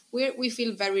 and we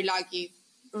feel very lucky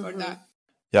for that.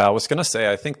 Yeah, I was gonna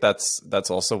say, I think that's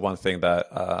also one thing that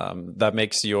that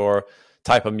makes your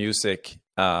type of music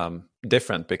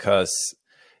different, because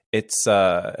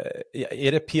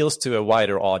it appeals to a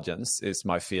wider audience, is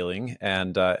my feeling,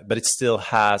 and but it still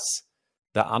has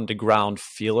the underground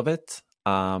feel of it.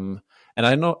 And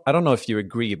I don't know if you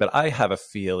agree, but I have a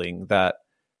feeling that,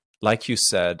 like you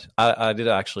said, I did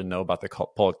actually know about the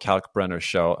Paul Kalkbrenner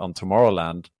show on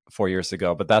Tomorrowland 4 years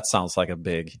ago, but that sounds like a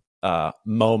big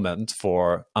moment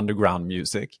for underground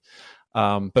music.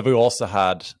 But we also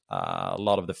had a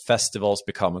lot of the festivals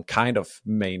become kind of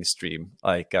mainstream.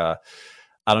 Like, I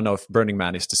don't know if Burning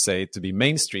Man is to say to be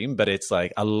mainstream, but it's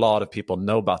like a lot of people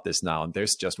know about this now. And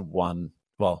there's just one,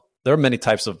 well, there are many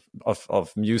types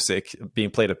of music being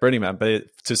played at Burning Man, but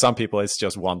to some people, it's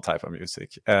just one type of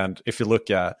music. And if you look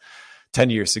at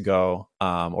 10 years ago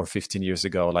or 15 years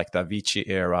ago, like the Avicii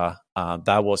era,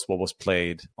 that was what was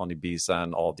played on Ibiza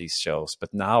and all these shows.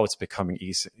 But now it's becoming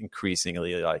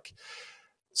increasingly like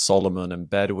Solomon and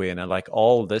Bedouin, and like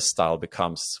all this style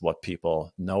becomes what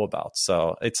people know about.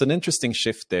 So it's an interesting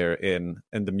shift there in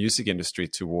the music industry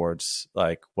towards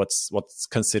like what's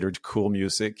considered cool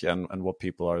music and what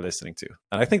people are listening to.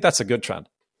 And I think that's a good trend.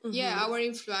 Yeah, our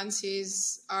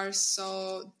influences are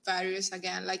so various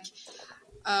again. Like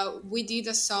we did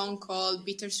a song called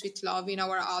Bittersweet Love in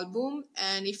our album,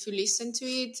 and if you listen to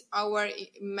it, our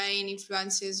main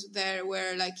influences there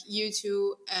were like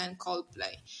U2 and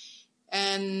Coldplay.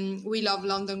 And we love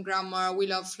London Grammar, we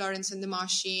love Florence and the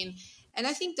Machine. And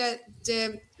I think that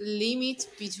the limit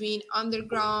between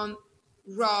underground,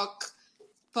 rock,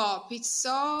 pop, it's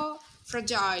so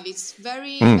fragile. It's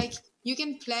very like you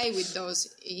can play with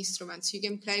those instruments, you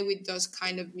can play with those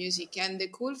kind of music. And the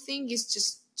cool thing is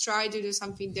just try to do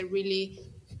something that really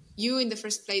you in the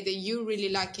first place that you really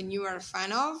like and you are a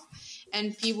fan of,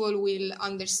 and people will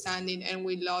understand it and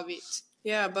will love it.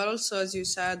 Yeah, but also as you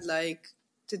said, like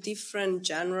the different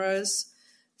genres,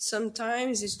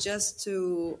 sometimes it's just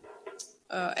to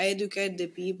educate the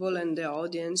people and the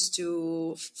audience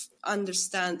to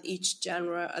understand each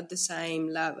genre at the same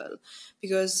level,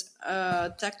 because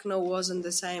techno wasn't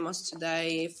the same as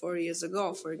today 4 years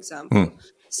ago, for example.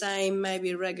 Same,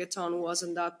 maybe reggaeton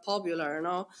wasn't that popular,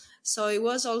 no? So it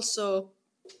was also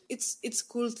it's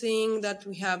cool thing that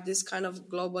we have this kind of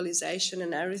globalization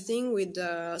and everything with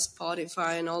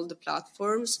Spotify and all the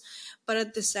platforms, but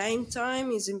at the same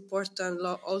time it's important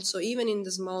also, even in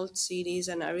the small cities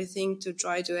and everything, to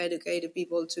try to educate the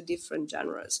people to different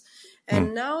genres.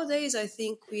 And nowadays I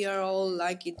think we are all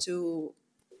lucky to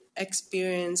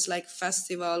experience like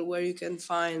festival where you can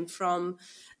find from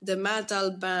the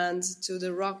metal bands to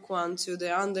the rock one to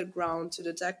the underground to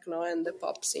the techno and the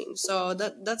pop scene. So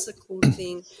that's a cool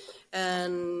thing.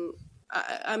 And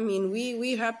I mean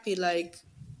we happy like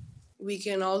we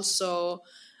are also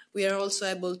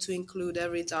able to include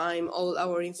every time all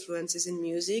our influences in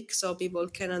music, so people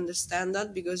can understand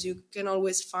that, because you can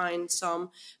always find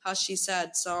some, as she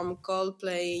said, some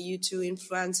Coldplay, U2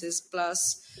 influences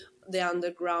plus the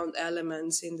underground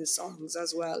elements in the songs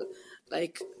as well,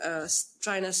 like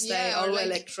trying to stay all like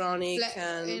electronic.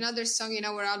 And another song in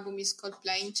our album is called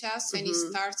Playing Chess, and it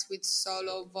starts with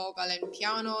solo vocal and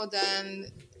piano,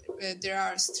 then there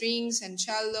are strings and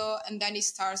cello, and then it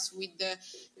starts with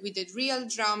the real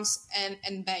drums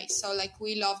and bass. So like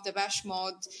we love the Depeche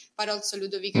Mode, but also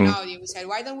Ludovico Einaudi. We said,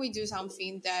 why don't we do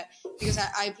something that, because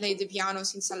I played the piano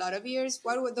since a lot of years,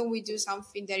 why don't we do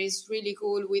something that is really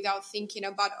cool without thinking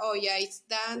about, oh yeah, it's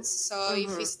dance, so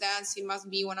if it's dance it must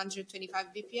be 125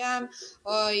 BPM,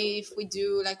 or if we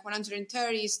do like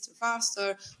 130 it's too fast,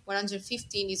 or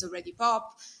 115 is already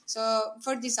pop. So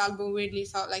for this album, we really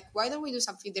felt like, why don't we do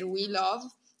something that we love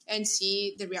and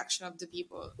see the reaction of the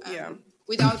people,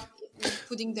 without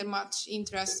putting that much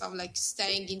interest of like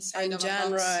staying inside and of genre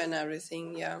a box. and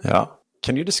everything. Yeah.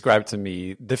 Can you describe to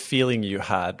me the feeling you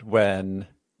had when,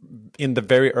 in the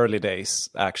very early days,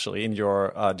 actually, in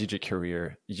your DJ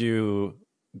career, you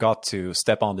got to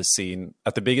step on the scene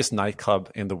at the biggest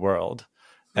nightclub in the world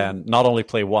and not only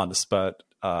play once, but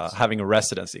having a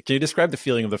residency. Can you describe the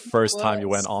feeling of the first time you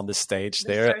went on the stage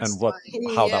there and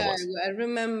how that was? I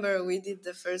remember we did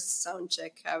the first sound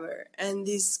check ever, and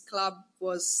this club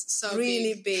was so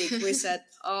really big. We said,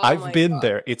 "Oh, I've been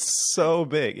there. It's so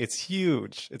big. It's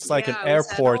huge. It's like an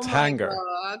airport hangar.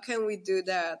 God, how can we do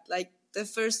that? Like the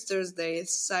first Thursday,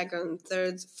 second,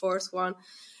 third, fourth one."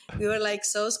 We were like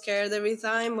so scared every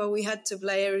time, but we had to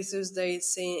play every Tuesday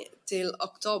till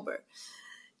October.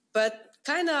 But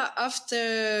kind of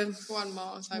after 1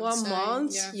 month,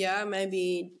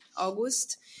 maybe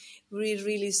August, we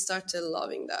really started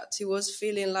loving that. It was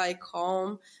feeling like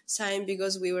home, same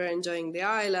because we were enjoying the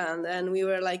island and we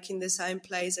were like in the same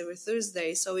place every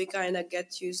Thursday. So we kind of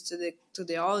get used to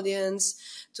the audience,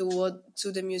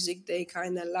 to the music. They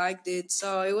kind of liked it.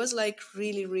 So it was like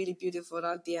really, really beautiful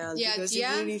at the end because it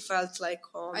really felt like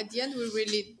home. At the end, we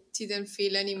really didn't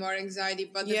feel any more anxiety,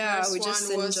 but the first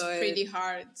one was pretty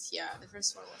hard. Yeah, the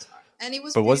first one was hard. And it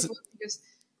was beautiful because...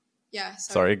 Yeah,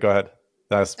 sorry, go ahead.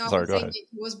 Go ahead. It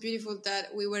was beautiful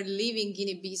that we were living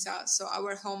in Ibiza, so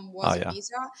our home was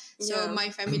Ibiza. So my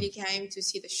family came to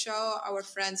see the show, our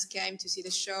friends came to see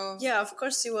the show. Yeah, of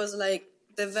course, it was like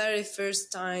the very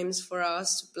first times for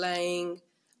us playing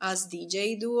as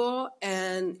DJ duo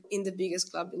and in the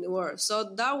biggest club in the world. So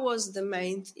that was the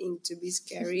main thing to be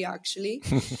scary, actually.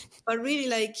 But really,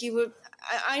 like,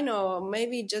 I know,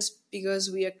 maybe just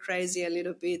because we are crazy a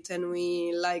little bit and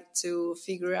we like to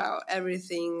figure out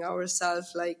everything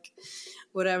ourselves, like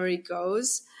whatever it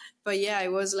goes. But yeah,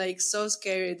 it was like so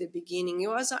scary at the beginning. It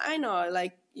was, I know,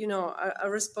 like, you know, a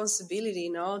responsibility,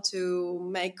 you know, to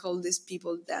make all these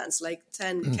people dance, like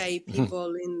 10K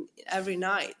people in every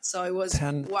night. So it was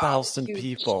 10,000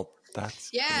 people.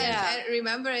 That's I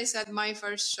remember I said my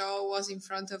first show was in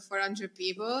front of 400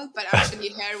 people, but actually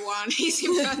her one is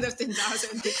in front of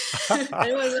 10,000.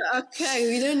 It was okay.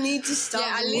 We don't need to stop.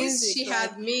 Yeah, at least she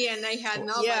had me and I had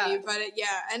nobody. Yeah. But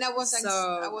and I was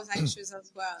anxious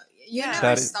as well. You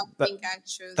never stop being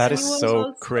anxious. That is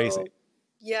so crazy.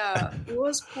 Yeah, it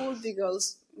was cool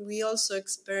because we also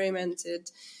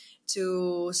experimented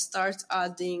to start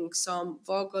adding some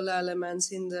vocal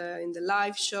elements in the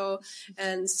live show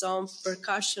and some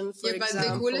percussion, for example.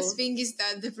 But the coolest thing is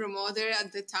that the promoter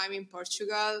at the time in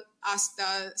Portugal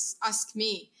asked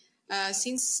me,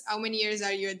 since how many years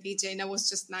are you a DJ? And I was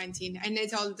just 19. And I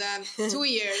told them 2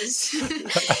 years. So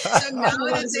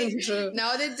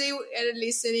now that they are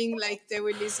listening, like they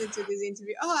will listen to this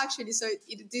interview. Oh, actually, so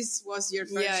this was your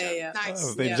first show. Yeah. Nice.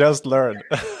 Oh, they just learned.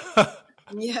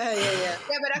 Yeah. Yeah,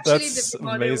 but actually the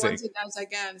promoter wanted us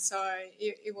again, so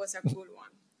it was a cool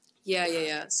one.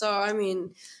 Yeah. So I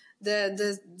mean,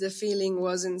 the feeling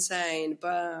was insane,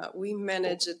 but we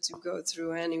managed to go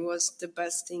through, and it was the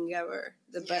best thing ever.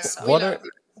 The best.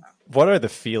 What are the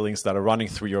feelings that are running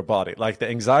through your body? Like the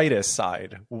anxiety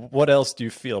aside, what else do you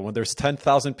feel when there's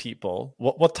 10,000 people?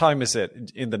 What time is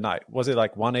it in the night? Was it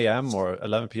like 1 a.m. or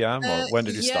 11 p.m. or when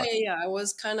did you start? Yeah. It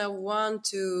was kind of 1,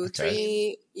 2,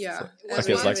 3. Yeah.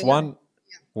 Okay, it's like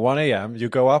 1 a.m. You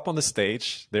go up on the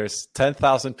stage. There's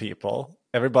 10,000 people.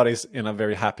 Everybody's in a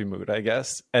very happy mood, I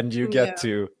guess. And you get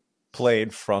to play in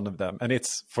front of them. And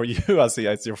it's for you,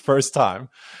 Assia, it's your first time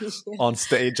on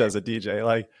stage as a DJ.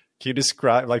 Like, can you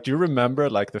describe, like, do you remember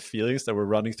like the feelings that were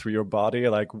running through your body?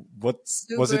 Like, what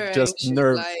was it? Just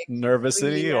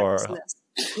nervousity or?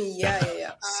 Yeah.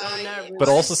 So nervous. But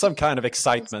also some kind of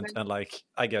excitement and like,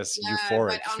 I guess, euphoric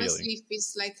but honestly, feeling. It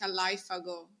feels like a life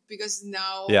ago because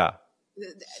now. Yeah.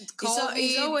 COVID,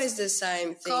 it's always the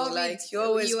same thing. COVID, like you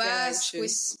always get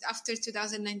anxious. After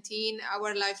 2019,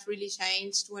 our life really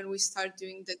changed when we started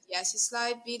doing the Yesis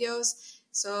live videos.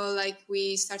 So like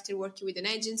we started working with an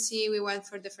agency. We went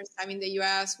for the first time in the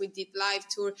US. We did live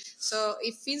tour. So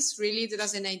it feels really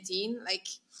 2019, like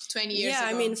 20 years ago. Yeah,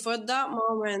 I mean, for that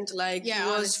moment, like it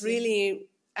was honestly really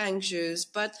anxious.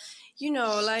 But, you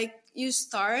know, like you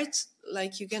start,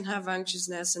 like you can have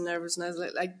anxiousness and nervousness,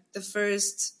 like the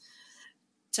first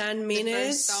 10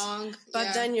 minutes, song,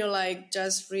 but then you like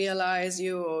just realize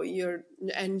you're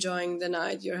enjoying the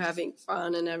night, you're having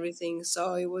fun and everything.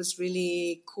 So it was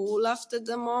really cool after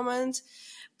the moment.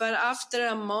 But after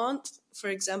a month, for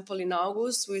example, in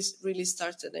August, we really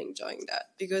started enjoying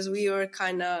that because we were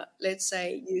kind of, let's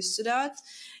say, used to that,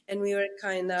 and we were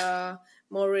kind of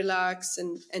more relaxed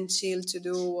and chill to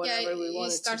do whatever we wanted to do. We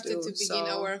started to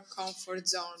begin our comfort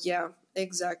zone. Yeah,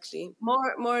 exactly.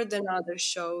 More than other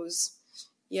shows.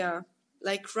 Yeah.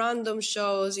 like random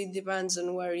shows. It depends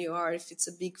on where you are. If it's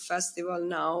a big festival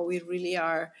now, we really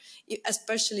are,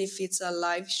 especially if it's a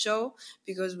live show,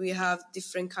 because we have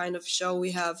different kind of show.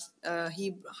 We have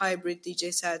hybrid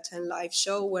DJ set and live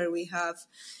show where we have,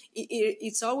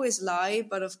 it's always live,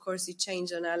 but of course it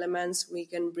changes on elements. We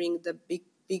can bring the big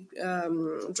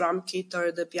drum kit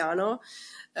or the piano,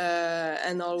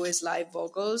 and always live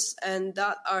vocals, and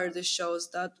that are the shows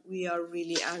that we are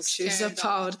really anxious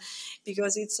about,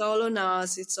 because it's all on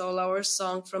us. It's all our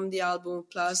song from the album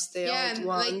plus the old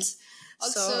ones.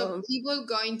 Like, also, people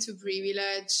going to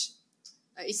Privilege,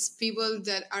 it's people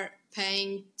that are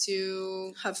paying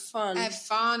to have fun,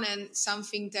 and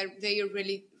something that they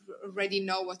really already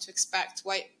know what to expect.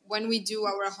 When we do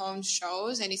our home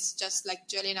shows, and it's just like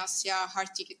Giolí and Assia hard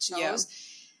ticket shows,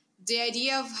 the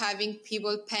idea of having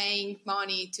people paying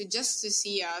money to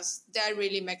see us, that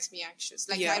really makes me anxious.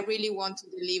 Like, I really want to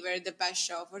deliver the best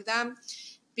show for them,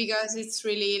 because it's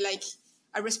really like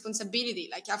a responsibility.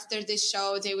 Like, after this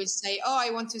show, they will say, oh,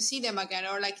 I want to see them again,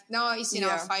 or like, no, it's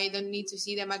enough. I don't need to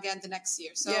see them again the next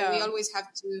year. So we always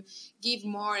have to give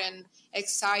more and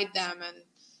excite them and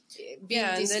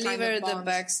and deliver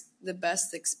the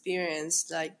best experience.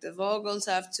 Like, the vocals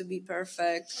have to be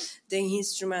perfect, the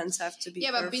instruments have to be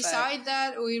perfect. But beside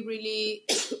that, we really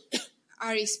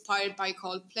are inspired by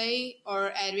Coldplay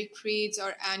or Eric Prydz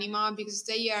or Anima, because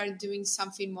they are doing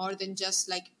something more than just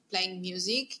like playing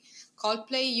music.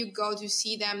 Coldplay, you go to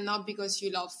see them not because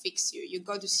you love Fix You. You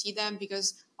go to see them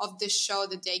because of the show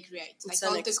that they create. Like,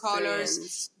 all the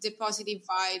colors, the positive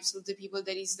vibes of the people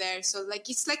that is there. So, like,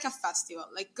 it's like a festival.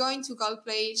 Like, going to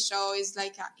Coldplay show is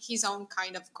like his own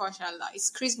kind of Coachella. It's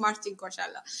Chris Martin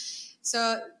Coachella.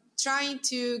 So, trying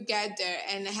to get there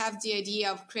and have the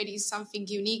idea of creating something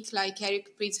unique like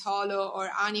Eric Prydz Hollow or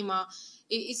Anima,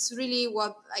 it's really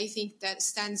what I think that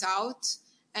stands out.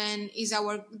 And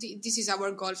this is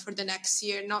our goal for the next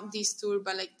year, not this tour,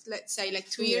 but like, let's say like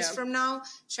 2 years from now,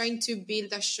 trying to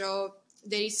build a show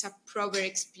that is a proper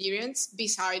experience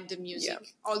beside the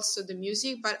music, also the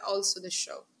music, but also the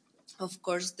show. Of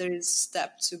course, there is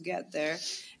steps to get there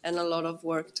and a lot of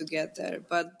work to get there,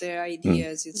 but the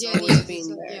ideas, it's always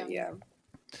been there.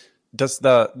 Does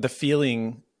the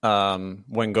feeling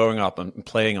when going up and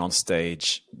playing on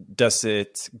stage, does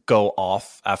it go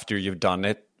off after you've done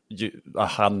it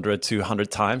 100,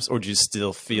 200 times, or do you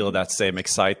still feel that same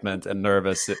excitement and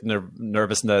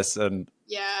nervousness? And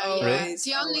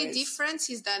the only difference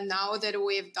is that now that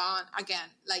we've done, again,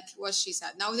 like what she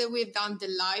said, now that we've done the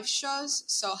live shows,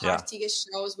 so hard ticket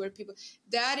shows where people,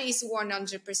 that is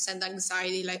 100%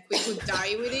 anxiety, like we could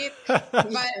die with it.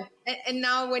 But and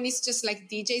now when it's just like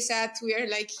DJ set, we are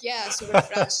like super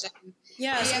fresh.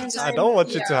 And I don't want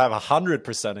you to have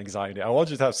 100% anxiety. I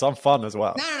want you to have some fun as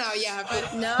well. No,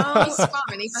 but now it's fun.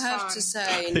 I have to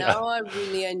say, now I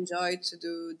really enjoy to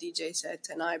do DJ set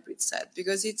and hybrid set,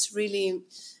 because it's really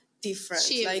different.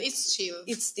 Chill. Like, it's chill.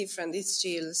 It's different. It's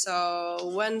chill.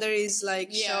 So when there is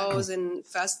like shows and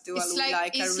festivals,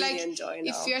 I really enjoy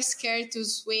now. If you're scared to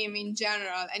swim in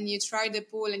general and you try the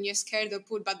pool and you're scared of the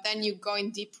pool, but then you go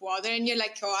in deep water and you're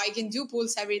like, oh, I can do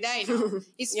pools every day now.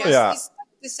 It's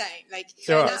the same. Like,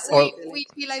 we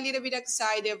feel a little bit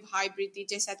excited of hybrid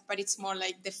DJ set, but it's more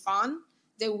like the fun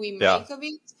that we make of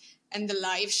it, and the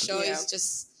live show is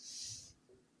just.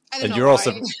 I don't know. You're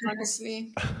also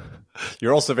honestly.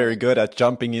 You're also very good at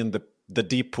jumping in the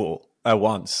deep pool at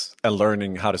once and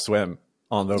learning how to swim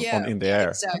in the air.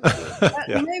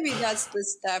 Exactly. Maybe that's the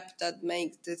step that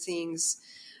makes the things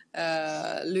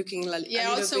looking like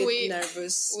a little bit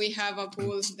nervous. We have a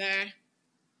pool there.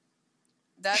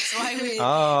 That's why we.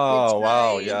 Oh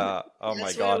wow! Yeah. Oh my God.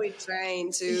 That's why we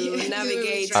train to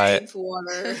navigate deep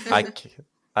water.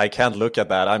 I can't look at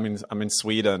that. I'm in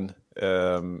Sweden.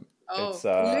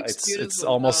 It's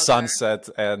almost sunset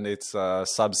and it's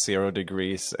sub-0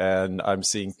 degrees, and I'm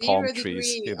seeing palm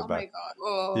trees in the back. My God.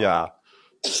 Oh. Yeah.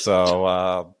 So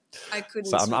I couldn't.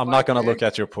 So I'm not going to look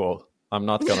at your pool. I'm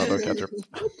not going to look at your pool.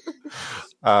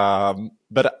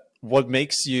 But what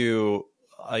makes you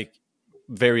like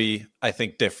very, I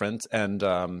think, different, and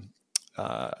I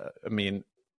mean,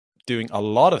 doing a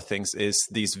lot of things, is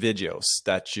these videos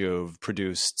that you've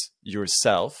produced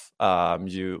yourself.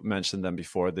 You mentioned them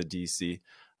before, the DC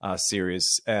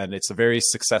series, and it's a very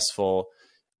successful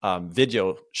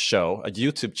video show, a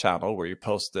YouTube channel where you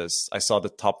post this. I saw the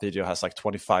top video has like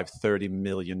 25-30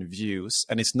 million views,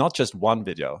 and it's not just one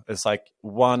video. It's like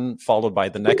one followed by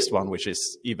the next one, which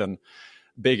is even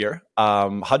bigger.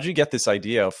 How did you get this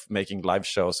idea of making live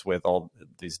shows with all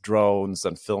these drones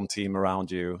and film team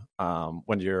around you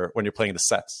when you're playing the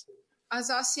sets? As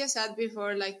Assia said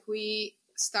before, like we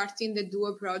starting the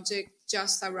duo project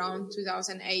just around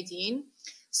 2018.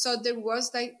 So there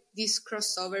was like this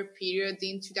crossover period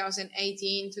in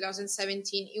 2018,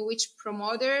 2017, in which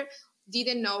promoter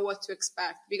didn't know what to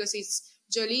expect, because it's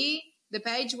Giolí, the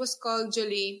page was called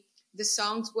Giolí, the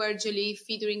songs were Giolí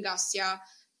featuring Assia,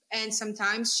 and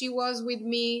sometimes she was with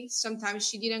me, sometimes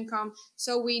she didn't come.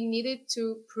 So we needed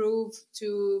to prove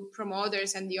to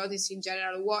promoters and the audience in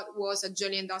general what was a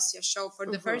Giolí and Assia show for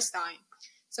the first time.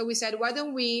 So we said, why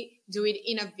don't we do it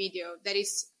in a video that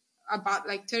is about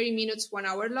like 30 minutes, 1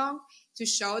 hour long, to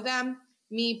show them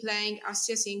me playing,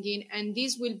 Assia singing, and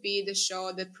this will be the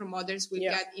show that promoters will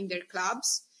get in their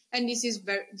clubs. And this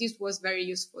was very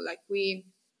useful. Like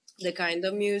the kind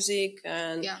of music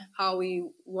and how we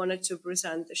wanted to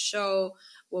present the show,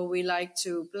 what we like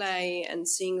to play and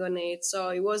sing on it. So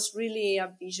it was really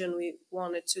a vision we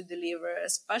wanted to deliver,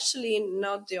 especially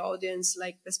not the audience,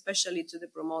 like especially to the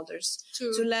promoters,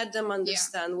 to let them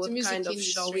understand what kind of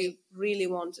show we really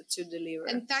wanted to deliver.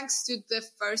 And thanks to the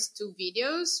first 2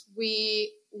 videos,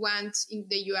 we went in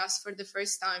the US for the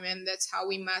first time, and that's how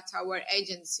we met our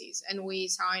agencies. And we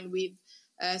signed with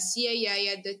CAA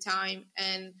at the time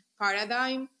and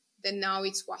Paradigm, then now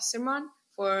it's Wasserman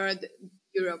for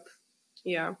Europe.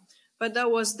 Yeah, but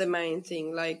that was the main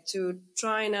thing, like to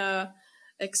try and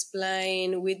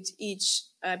explain with each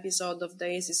episode of the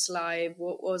Aces Live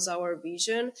what was our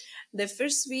vision. The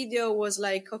first video was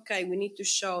like, okay, we need to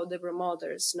show the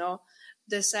promoters, no?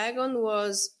 The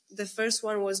first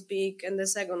one was big, and the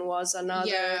second was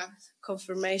another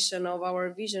confirmation of our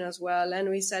vision as well. And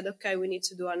we said, okay, we need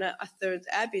to do a third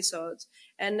episode.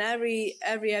 And every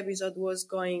episode was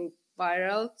going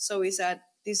viral. So we said,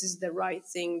 this is the right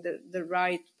thing, the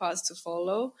right path to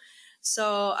follow.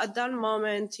 So at that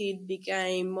moment, it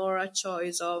became more a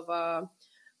choice of a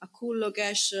cool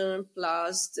location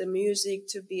plus the music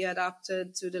to be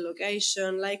adapted to the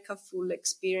location, like a full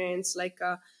experience, like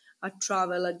a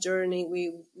travel, a journey.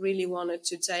 We really wanted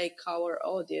to take our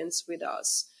audience with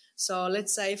us. So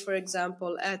let's say, for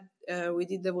example, we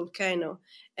did the volcano,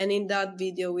 and in that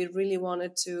video,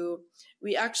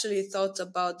 we actually thought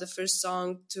about the first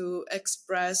song to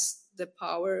express the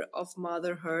power of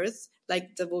Mother Earth,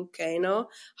 like the volcano.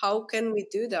 How can we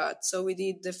do that? So we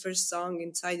did the first song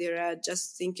inside your head,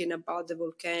 just thinking about the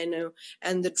volcano,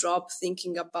 and the drop,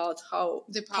 thinking about how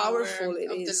powerful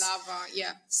it is. The lava,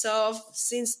 yeah. So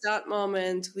since that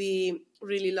moment, we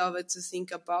really love it to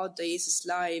think about the Aces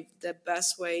Live, the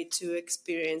best way to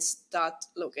experience that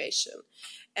location.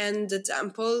 And the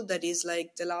temple, that is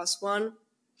like the last one,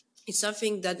 it's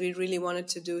something that we really wanted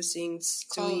to do since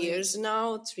 2 years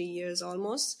now, 3 years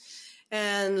almost.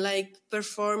 And like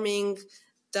performing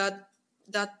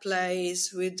that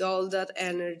place with all that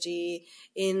energy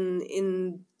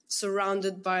in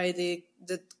surrounded by the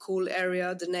cool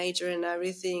area, the nature and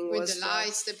everything. With the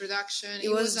lights, the production. It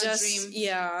was just a dream.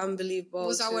 Yeah, unbelievable. It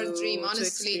was our dream,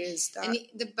 honestly. That. And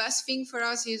the best thing for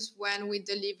us is when we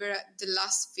deliver the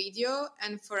last video,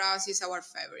 and for us is our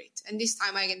favorite. And this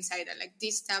time I can say that, like,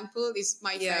 this temple is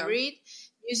my favorite,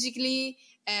 musically,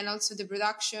 and also the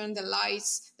production, the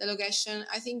lights, the location.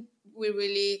 I think we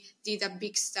really did a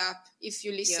big step. If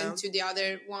you listen to the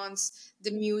other ones,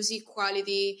 the music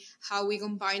quality, how we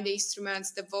combine the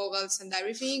instruments, the vocals and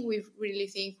everything, we really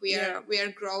think we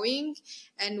are growing,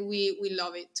 and we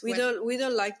love it. We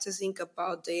don't like to think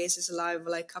about the Aces Live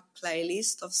like a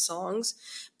playlist of songs,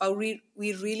 but we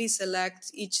really select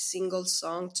each single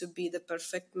song to be the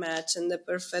perfect match and the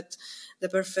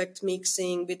perfect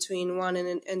mixing between one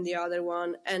and the other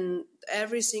one. And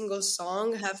every single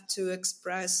song have to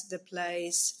express the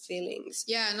play's feelings.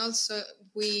 Yeah, and also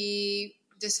we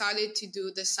decided to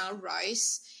do the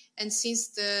sunrise, and since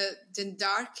the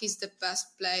dark is the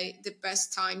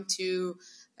best time to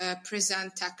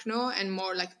present techno and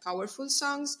more like powerful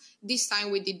songs, this time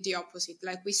we did the opposite.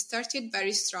 Like, we started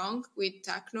very strong with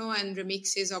techno and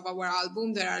remixes of our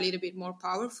album that are a little bit more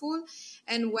powerful,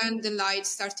 and when the lights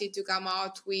started to come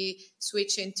out, we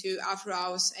switched into Afro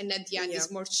House, and at the end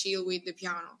is more chill with the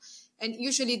piano. And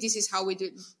usually this is how we do.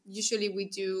 Usually we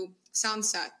do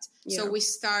sunset. So we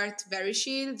start very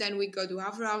chill, then we go to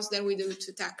Afro House, then we do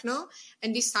to techno,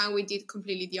 and this time we did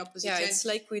completely the opposite. Yeah, it's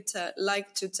like we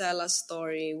like to tell a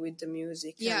story with the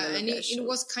music. Yeah, and it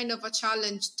was kind of a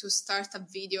challenge to start a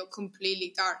video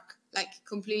completely dark. Like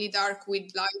completely dark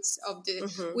with lights of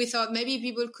the. We thought maybe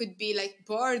people could be like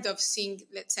bored of seeing,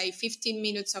 let's say, 15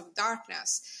 minutes of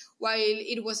darkness, while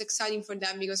it was exciting for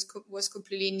them because it was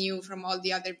completely new from all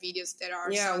the other videos there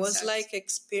are. Yeah, it was like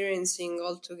experiencing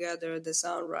all together the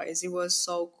sunrise. It was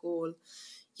so cool.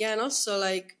 Yeah, and also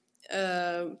like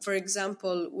for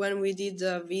example, when we did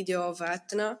the video of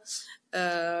Etna,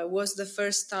 was the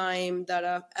first time that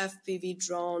a FPV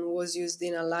drone was used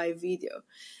in a live video.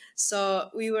 So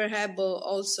we were able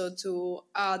also to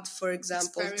add, for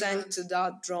example, thanks to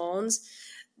that drones,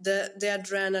 the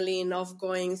adrenaline of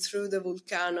going through the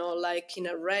volcano like in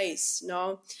a race.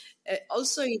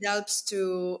 Also it helps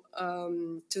to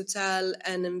tell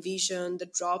and envision the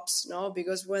drops,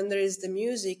 because when there is the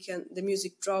music and the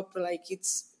music drop, like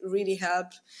it's really help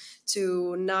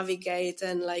to navigate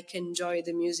and like enjoy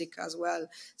the music as well.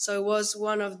 So it was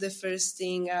one of the first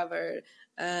thing ever.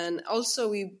 And also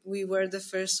we were the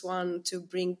first one to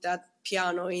bring that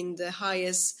piano in the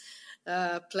highest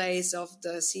place of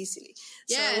the Sicily.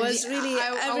 Yeah, so it was really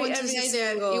I want to say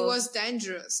that it was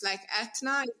dangerous. Like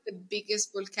Etna is the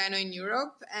biggest volcano in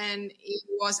Europe, and it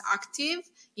was active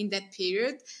in that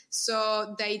period.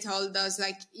 So they told us,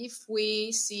 like, if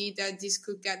we see that this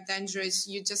could get dangerous,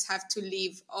 you just have to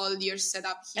leave all your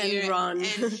setup here and run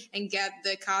and get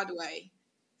the cardway.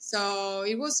 So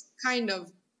it was kind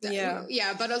of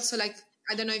yeah, but also like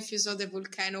I don't know if you saw the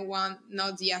volcano one,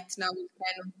 not the Etna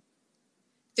volcano.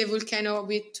 The volcano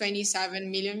with 27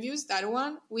 million views, that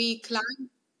one. We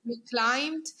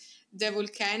climbed the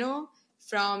volcano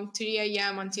from 3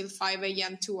 a.m. until 5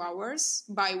 a.m., 2 hours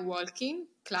by walking,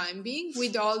 climbing,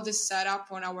 with all the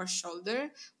setup on our shoulder,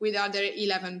 with other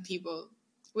 11 people.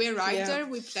 We're there,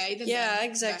 we played. Yeah,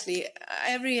 exactly.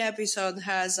 Every episode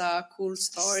has a cool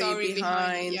story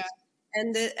behind. Yeah.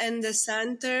 And the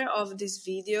center of this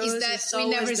video is that we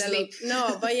never sleep.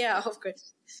 No, but yeah, of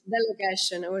course. The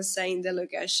location, I was saying the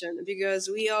location, because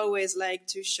we always like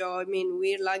to show, I mean,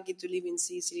 we're lucky to live in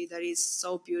Sicily that is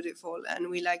so beautiful, and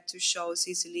we like to show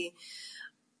Sicily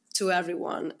to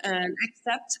everyone. And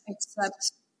except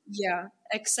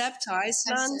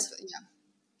Iceland,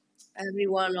 every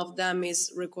one of them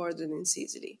is recorded in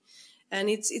Sicily. And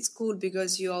it's cool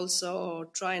because you also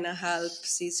trying to help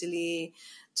Sicily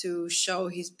to show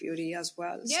his beauty as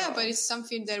well. Yeah, so. But it's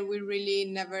something that we really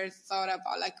never thought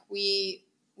about. Like we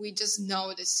just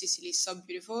know that Sicily is so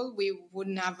beautiful. We would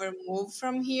never move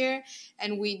from here,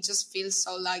 and we just feel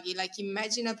so lucky. Like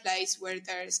imagine a place where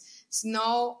there's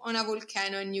snow on a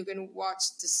volcano and you can watch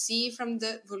the sea from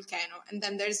the volcano, and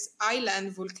then there's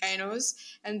island volcanoes,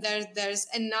 and there's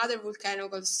another volcano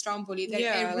called Stromboli that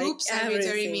erupts every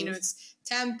 30 minutes.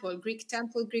 Greek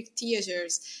temple, Greek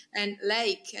theaters, and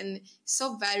lake, and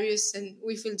so various, and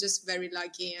we feel just very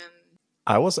lucky. And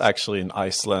I was actually in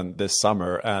Iceland this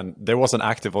summer, and there was an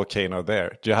active volcano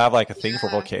there. Do you have like a thing for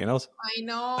volcanoes? I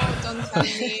know, don't tell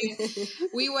me.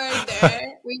 We were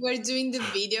there, we were doing the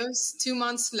videos. 2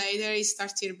 months later, it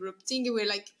started erupting. We were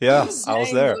like, yeah, I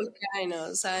was there.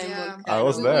 Volcanoes, I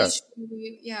was there.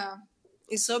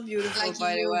 It's so beautiful, like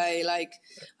by the way. Like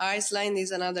Iceland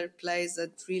is another place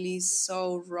that really is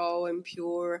so raw and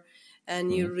pure,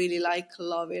 and you really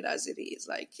love it as it is.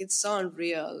 Like it's so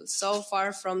unreal, so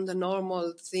far from the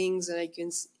normal things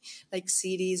like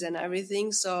cities and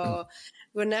everything. So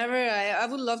whenever I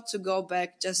would love to go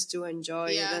back just to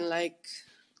enjoy it and like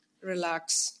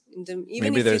relax. Even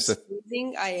maybe if it's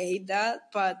freezing, I hate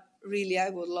that, but really I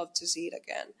would love to see it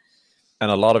again. And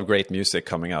a lot of great music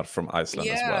coming out from Iceland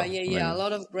as well. Yeah, a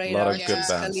lot of great artists. Good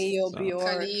bands. Kaleo,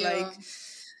 Bjork, like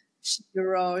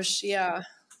Shirosh. Yeah,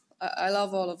 I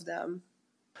love all of them.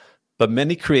 But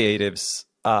many creatives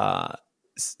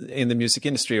in the music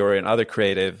industry or in other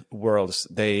creative worlds,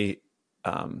 they,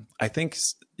 I think,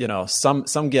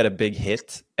 some get a big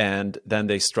hit and then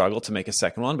they struggle to make a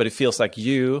second one. But it feels like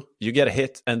you get a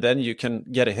hit and then you can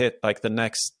get a hit like the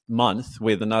next month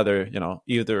with another,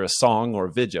 either a song or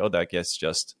video that gets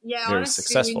just very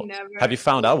successful. Have you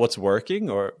found out what's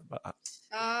working, or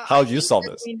how do you solve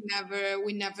this?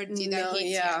 We never did a hit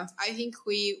yet. I think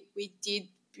we did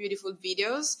beautiful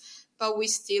videos, but we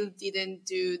still didn't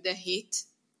do the hit.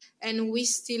 And we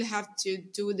still have to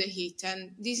do the hit.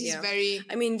 And this is very...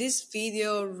 I mean, this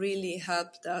video really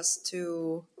helped us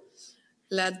to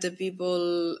let the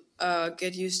people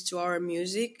get used to our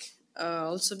music.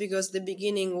 Also because the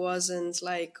beginning wasn't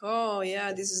like, oh,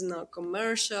 yeah, this is not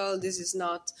commercial. This is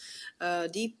not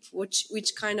deep,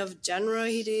 which kind of genre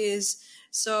it is.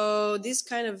 So this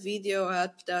kind of video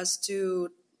helped us to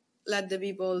let the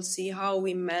people see how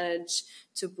we manage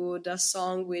to put a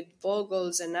song with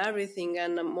vocals and everything,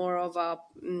 and more of a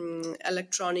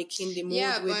electronic indie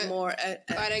mood with more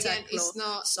but again, it's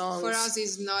not songs. For us.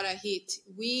 It's not a hit.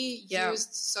 We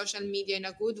used social media in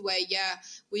a good way.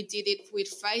 We did it with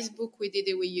Facebook, we did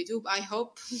it with YouTube. I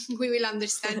hope we will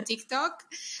understand TikTok.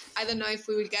 I don't know if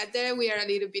we will get there. We are a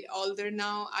little bit older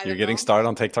now. You're getting started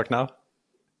on TikTok now?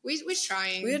 We're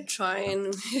trying. We're trying.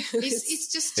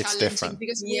 It's just challenging different.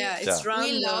 because it's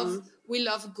random. we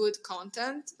love good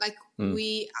content. Like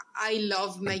I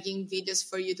love making videos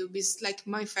for YouTube. It's like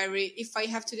my favorite. If I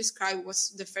have to describe what's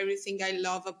the favorite thing I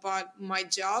love about my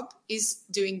job is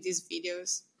doing these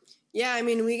videos. Yeah, I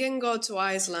mean, we can go to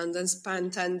Iceland and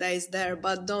spend 10 days there,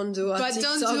 but don't do a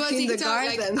TikTok in the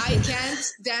garden. Like, I can't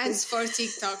dance for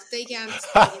TikTok. They can't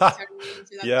turn me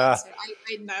into that dancer.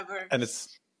 I never. And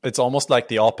it's almost like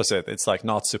the opposite. It's like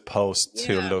not supposed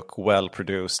to look well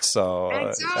produced. So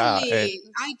exactly,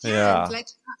 I can't. Like,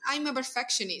 I'm a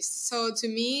perfectionist, so to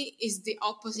me, it's the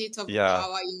opposite of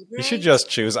how I operate. You should just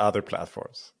choose other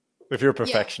platforms if you're a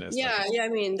perfectionist. Yeah. I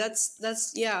mean, that's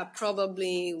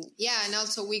probably. Yeah, and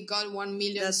also we got 1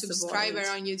 million subscribers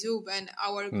on YouTube, and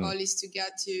our goal is to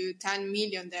get to 10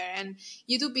 million there. And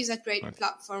YouTube is a great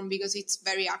platform because it's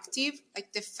very active.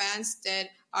 Like the fans that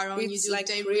are on YouTube, like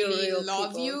they really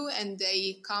love you, and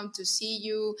they come to see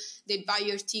you. They buy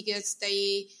your tickets.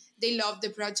 They love the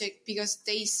project because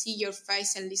they see your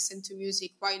face and listen to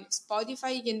music. While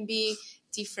Spotify can be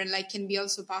different, like can be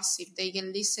also passive. They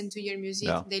can listen to your music.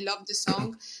 They love the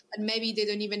song, but maybe they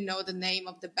don't even know the name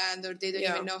of the band, or they don't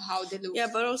even know how they look. Yeah,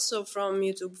 but also from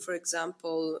YouTube, for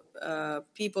example,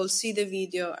 people see the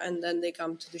video and then they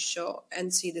come to the show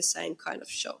and see the same kind of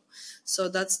show. So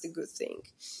that's the good thing.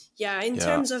 Yeah, in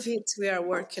terms of it, we are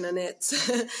working on it.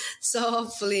 So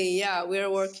hopefully, we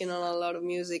are working on a lot of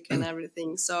music and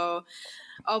everything. So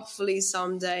hopefully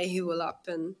someday it will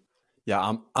happen.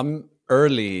 Yeah, I'm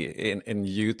early in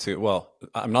YouTube. Well,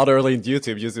 I'm not early in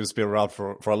YouTube. YouTube's been around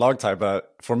for a long time,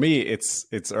 but for me,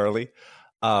 it's early.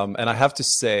 And I have to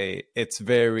say, it's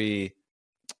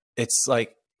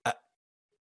like,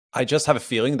 I just have a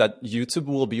feeling that YouTube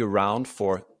will be around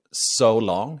for so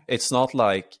long. It's not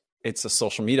like it's a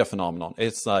social media phenomenon.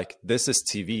 It's like, this is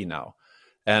TV now.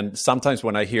 And sometimes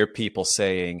when I hear people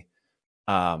saying,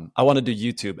 I want to do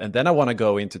YouTube and then I want to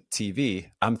go into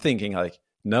TV, I'm thinking like,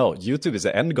 no, YouTube is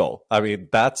the end goal. I mean,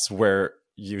 that's where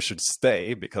you should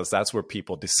stay because that's where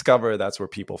people discover, that's where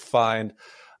people find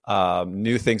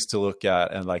new things to look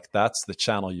at. And like, that's the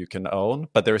channel you can own.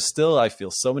 But there's still, I feel,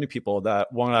 so many people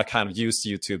that want to kind of use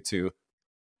YouTube to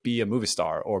be a movie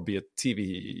star or be a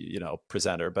TV,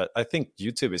 presenter. But I think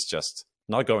YouTube is just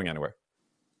not going anywhere.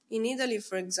 In Italy,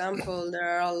 for example,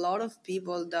 there are a lot of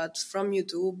people that from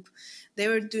YouTube, they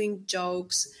were doing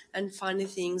jokes and funny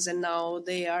things, and now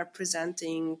they are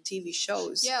presenting TV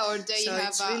shows. Yeah, or they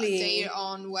have their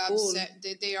own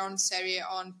their own series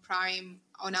on Prime,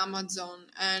 on Amazon,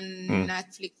 and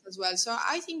Netflix as well. So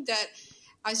I think that,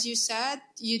 as you said,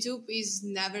 YouTube is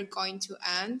never going to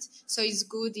end. So it's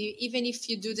good, even if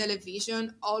you do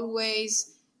television,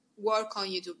 always work on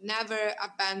YouTube. Never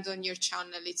abandon your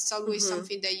channel. It's always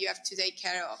something that you have to take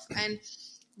care of. And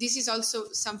this is also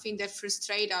something that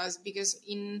frustrates us because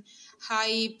in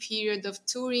high period of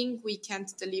touring, we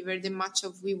can't deliver the much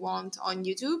of we want on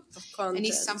YouTube. And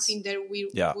it's something that we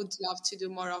would love to do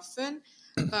more often.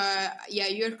 But yeah,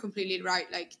 you're completely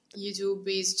right. Like YouTube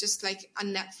is just like a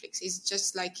Netflix. It's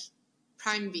just like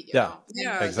Prime Video.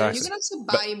 Yeah, exactly. You can also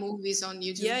buy movies on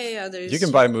YouTube. Yeah. You can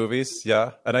buy movies,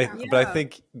 and but I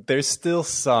think there's still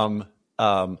some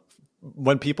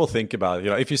when people think about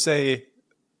it,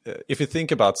 if you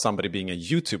think about somebody being a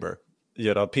YouTuber,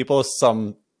 people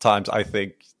sometimes I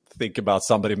think about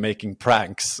somebody making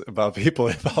pranks about people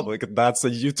in public, and that's a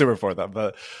YouTuber for them.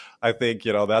 But I think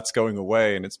that's going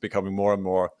away, and it's becoming more and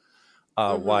more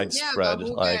widespread. Yeah, but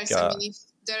who cares? I mean, if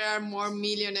there are more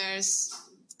millionaires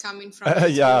coming from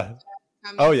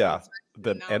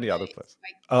than any other place.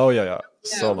 Like,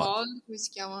 so much.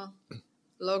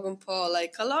 Logan Paul,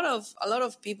 like a lot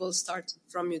of people started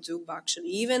from YouTube actually.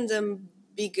 Even the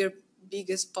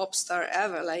biggest pop star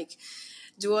ever, like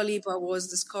Giolí was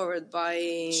discovered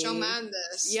by Shawn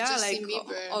Mendes, Justin like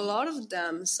Bieber. A lot of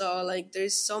them. So like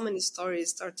there's so many stories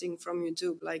starting from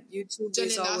YouTube. Like YouTube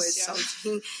is always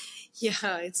something.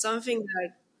 It's something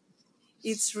that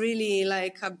it's really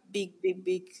like a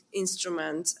big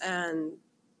instrument and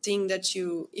thing that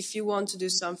if you want to do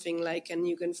something like, and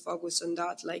you can focus on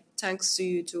that, like thanks to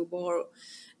YouTube or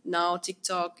now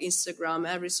TikTok, Instagram,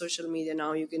 every social media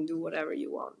now you can do whatever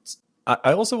you want.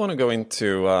 I also want to go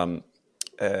into on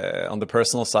the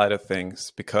personal side of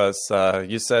things because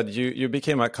you said you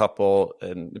became a couple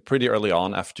pretty early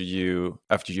on after you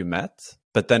met,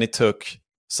 but then it took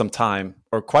some time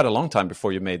or quite a long time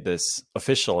before you made this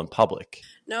official in public.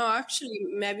 No, actually,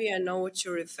 maybe I know what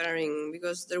you're referring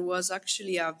because there was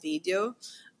actually a video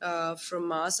from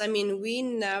us. I mean,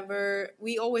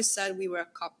 we always said we were a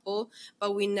couple,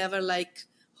 but we never like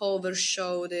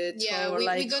overshowed it. Yeah, or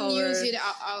we don't use it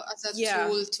as a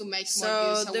tool to make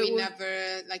more views. So we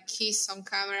never like kiss on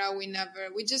camera. We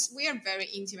are very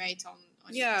intimate on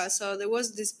yeah, it. so there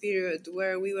was this period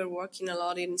where we were working a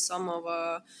lot in some of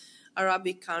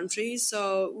Arabic countries.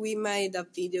 So we made a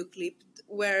video clip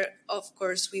where, of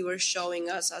course, we were showing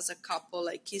us as a couple,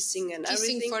 like kissing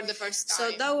everything. For the first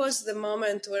time. So that was the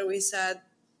moment where we said,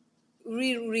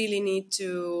 we really need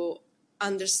to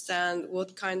understand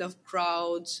what kind of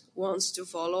crowd wants to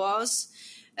follow us.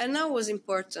 And that was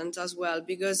important as well,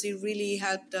 because it really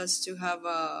helped us to have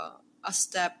a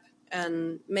step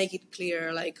and make it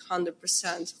clear, like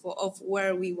 100% of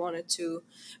where we wanted to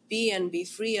be, and be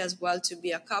free as well to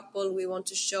be a couple. We want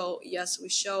to show, yes, we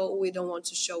show. We don't want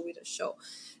to show, we don't show.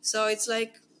 So it's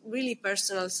like really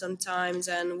personal sometimes,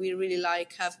 and we really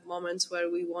like have moments where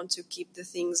we want to keep the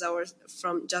things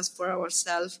from just for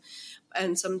ourselves,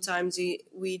 and sometimes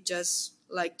we just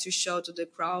like to show to the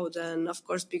crowd, and of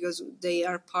course because they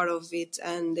are part of it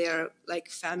and they are like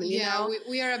family now.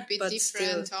 We are a bit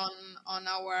different still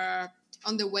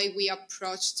on the way we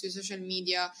approach to social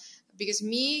media, because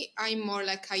I'm more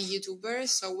like a YouTuber,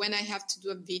 so when I have to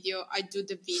do a video, I do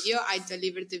the video, I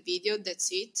deliver the video, that's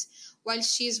it. While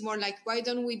she's more like, why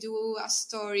don't we do a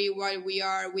story while we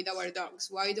are with our dogs?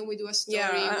 Why don't we do a story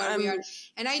while we are...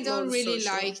 And I don't really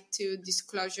like to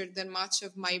disclosure that much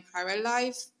of my private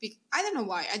life. I don't know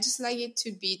why. I just like it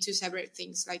to be two separate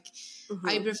things. Like,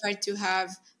 I prefer to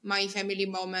have my family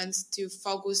moments, to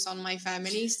focus on my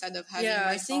family instead of having my phone.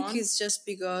 I think it's just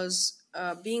because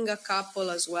being a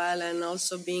couple as well, and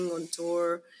also being on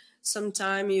tour,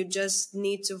 sometimes you just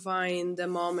need to find the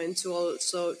moment to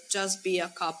also just be a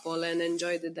couple and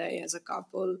enjoy the day as a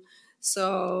couple.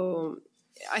 So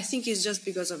I think it's just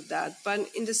because of that. But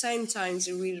in the same times,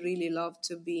 we really love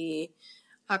to be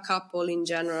a couple in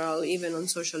general, even on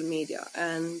social media.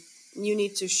 And you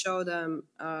need to show them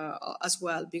as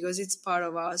well, because it's part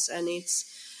of us, and it's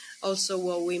also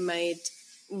what we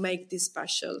make this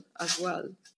special as well.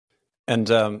 And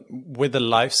with the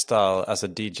lifestyle as a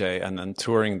DJ and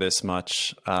touring this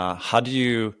much, can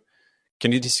you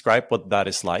describe what that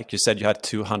is like? You said you had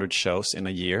 200 shows in a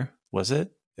year, was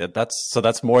it? Yeah,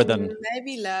 that's more than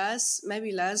maybe less. No,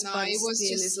 but it was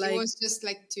still, it was just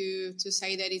like to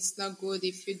say that it's not good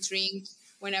if you drink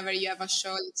whenever you have a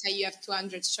show. Let's say you have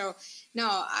 200 show. No,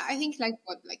 I think like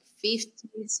 50,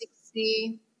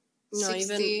 60. No,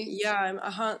 60. Even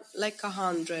like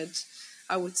 100.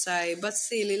 I would say, but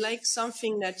still, like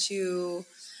something that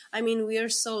we are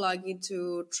so lucky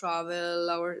to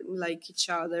travel each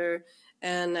other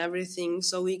and everything,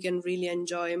 so we can really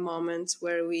enjoy moments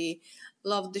where we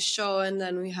love the show and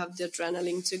then we have the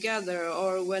adrenaline together,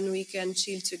 or when we can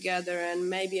chill together and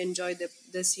maybe enjoy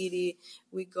the city.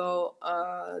 We go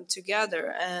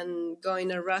together and go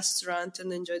in a restaurant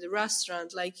and enjoy the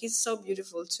restaurant. Like, it's so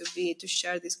beautiful to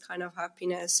share this kind of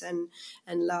happiness and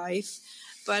life.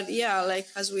 But yeah, like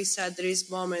as we said, there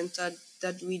is moments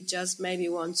that we just maybe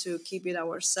want to keep it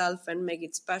ourselves and make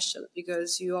it special,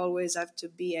 because you always have to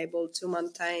be able to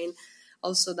maintain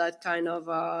also that kind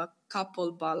of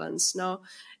couple balance, no?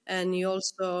 And you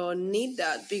also need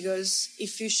that, because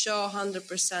if you show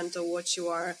 100% of what you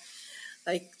are,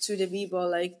 like, to the people,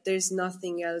 like, there's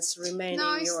nothing else remaining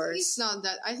yours. It's not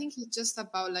that. I think it's just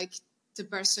about like the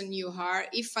person you are.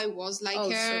 If I was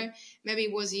like her, maybe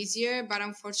it was easier, but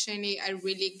unfortunately I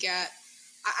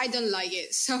don't like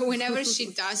it. So whenever she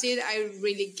does it, I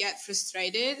really get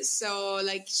frustrated. So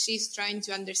like, she's trying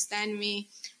to understand me,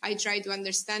 I try to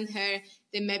understand her,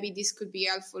 then maybe this could be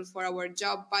helpful for our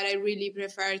job, but I really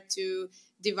prefer to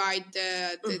divide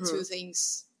the two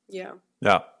things.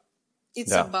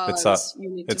 It's a balance you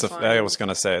need to find. I was going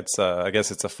to say, I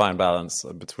guess it's a fine balance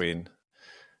between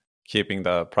keeping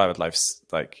the private life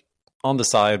like on the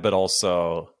side, but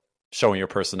also showing your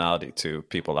personality to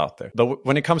people out there. But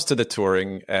when it comes to the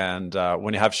touring, and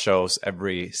when you have shows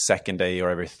every second day or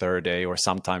every third day, or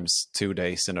sometimes 2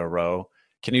 days in a row,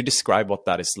 can you describe what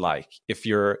that is like? If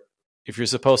you're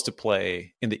supposed to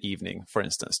play in the evening, for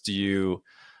instance, do you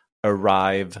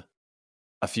arrive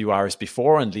a few hours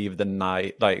before and leave the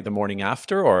morning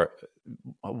after, or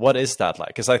what is that like?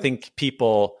 Because I think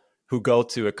people who go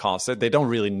to a concert, they don't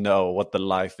really know what the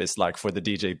life is like for the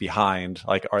DJ behind.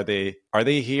 Like, are they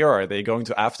here? Are they going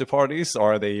to after parties,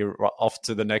 or are they off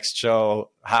to the next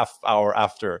show half hour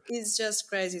after? It's just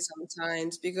crazy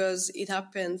sometimes, because it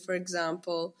happened, for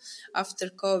example, after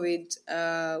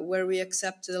COVID, where we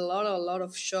accepted a lot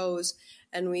of shows,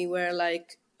 and we were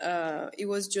like, it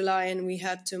was July, and we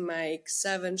had to make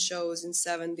 7 shows in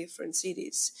 7 different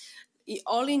cities,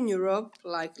 all in Europe,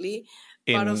 likely.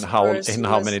 In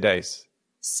how many days?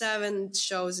 7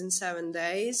 shows in 7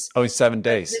 days. Oh, in 7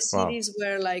 days. The cities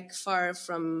were like far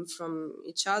from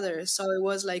each other, so it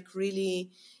was like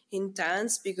really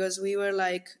intense because we were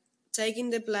like taking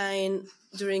the plane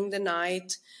during the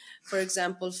night, for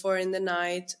example 4 in the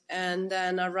night, and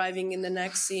then arriving in the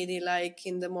next city like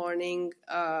in the morning,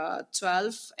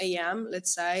 12 a.m.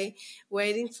 let's say,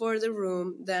 waiting for the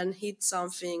room, then hit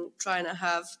something, trying to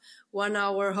have 1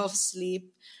 hour of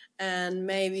sleep, and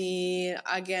maybe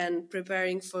again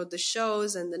preparing for the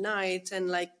shows and the night, and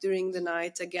like during the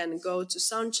night again go to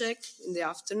soundcheck in the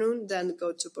afternoon, then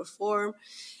go to perform,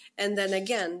 and then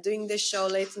again doing the show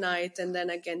late night, and then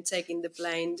again taking the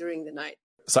plane during the night.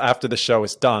 So after the show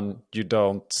is done, you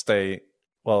don't stay,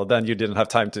 well, then you didn't have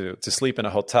time to sleep in a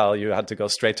hotel. You had to go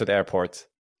straight to the airport,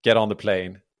 get on the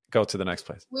plane, go to the next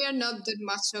place. We are not that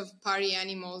much of party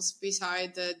animals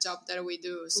beside the job that we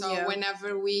do. So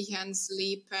whenever we can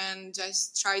sleep and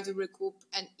just try to recoup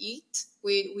and eat,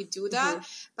 we do that.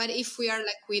 Mm-hmm. But if we are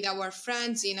like with our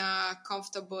friends in a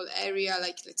comfortable area,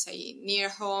 like let's say near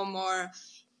home, or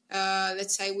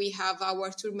let's say we have our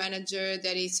tour manager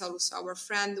that is also our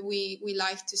friend, we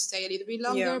like to stay a little bit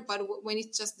longer. Yeah. But when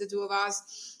it's just the two of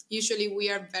us, usually we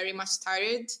are very much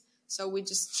tired. So we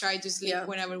just try to sleep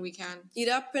whenever we can. It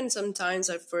happens sometimes,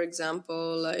 like for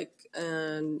example, like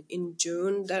in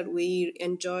June, that we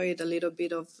enjoyed a little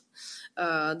bit of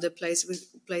the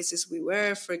places we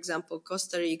were. For example,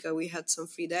 Costa Rica, we had some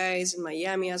free days, in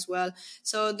Miami as well.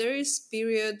 So there is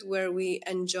period where we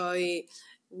enjoy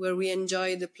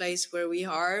the place where we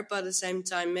are, but at the same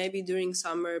time, maybe during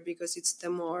summer, because it's the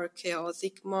more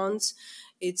chaotic months,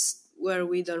 it's where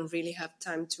we don't really have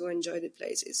time to enjoy the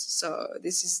places. So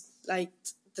this is like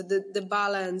the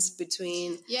balance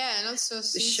between and also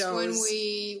since when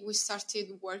we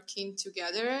started working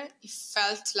together, it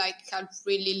felt like a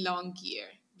really long year.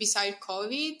 Besides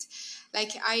COVID,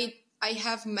 like I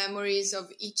have memories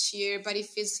of each year, but it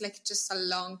feels like just a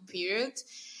long period.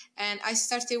 And I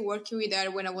started working with her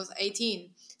when I was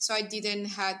 18, so I didn't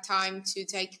have time to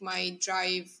take my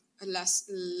drive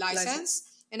license.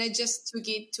 And I just took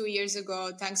it 2 years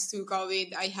ago. Thanks to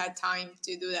COVID, I had time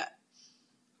to do that.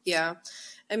 Yeah.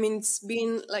 I mean, it's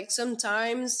been like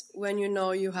sometimes when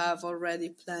you have already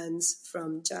plans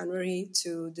from January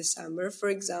to December, for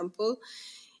example,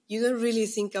 you don't really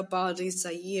think about it's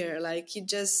a year. Like you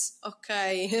just,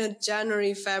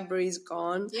 January, February is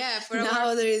gone. Yeah.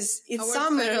 It's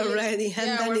summer already,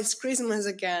 and then it's Christmas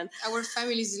again. Our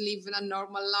families live a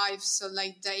normal life, so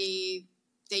like they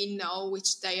know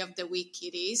which day of the week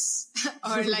it is,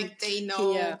 or like they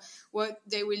know what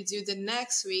they will do the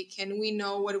next week, and we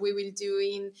know what we will do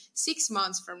in 6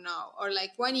 months from now, or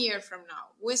like 1 year from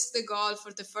now. What's the goal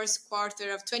for the first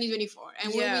quarter of 2024?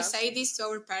 And when we say this to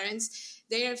our parents,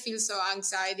 they don't feel so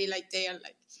anxiety, like they are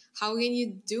like, how can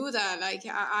you do that? Like,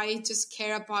 I just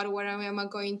care about what am I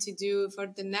going to do for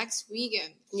the next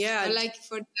weekend. Yeah. Or like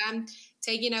for them,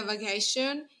 taking a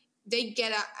vacation, they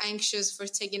get anxious for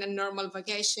taking a normal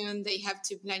vacation. They have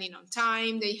to plan it on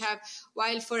time.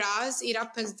 While for us, it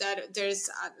happens that there's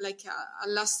a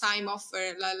last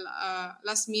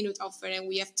minute offer, and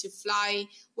we have to fly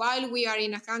while we are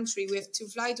in a country. We have to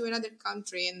fly to another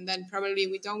country, and then probably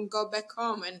we don't go back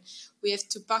home, and we have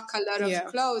to pack a lot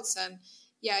of clothes. And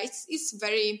it's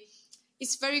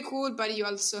very cool, but you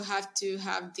also have to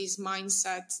have this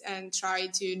mindset and try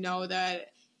to know that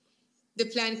the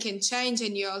plan can change,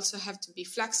 and you also have to be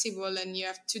flexible, and you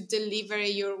have to deliver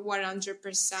your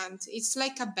 100%. It's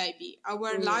like a baby.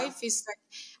 Our life is like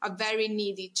a very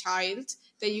needy child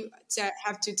that you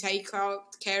have to take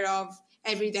care of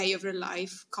every day of your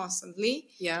life constantly.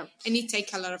 Yeah. And it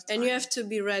takes a lot of time. And you have to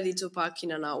be ready to pack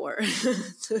in an hour.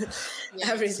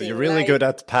 Everything. So you're really good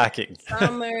at packing.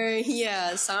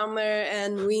 Summer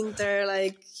and winter,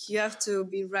 like you have to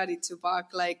be ready to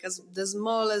pack like the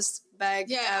smallest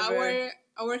bag ever.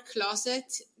 Our closet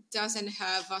doesn't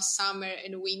have a summer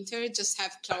and winter, just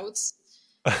have clothes.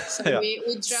 So we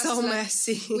dress so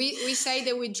messy. We say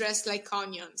that we dress like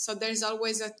onions. So there's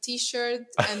always a t-shirt,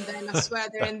 and then a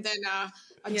sweater, and then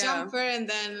a jumper, and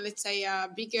then let's say a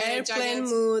bigger airplane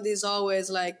mood is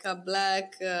always like a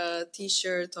black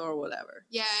t-shirt or whatever.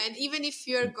 Yeah, and even if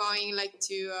you're going like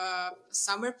to a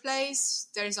summer place,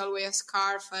 there's always a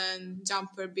scarf and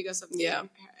jumper because of the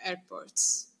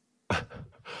airports.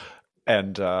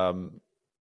 And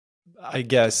I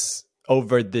guess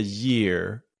over the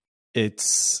year,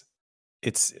 it's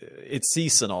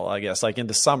seasonal. I guess like in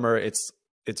the summer, it's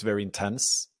very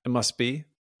intense. It must be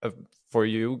for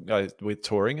you guys with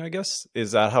touring. I guess,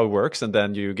 is that how it works? And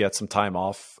then you get some time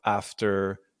off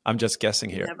after I'm just guessing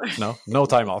here. Never. No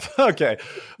time off. Okay.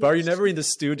 But are you never in the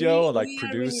studio like we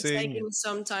producing? are really taking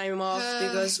some time off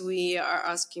because we are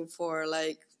asking for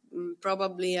like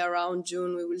probably around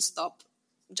June we will stop,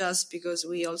 just because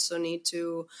we also need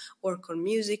to work on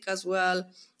music as well,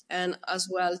 and as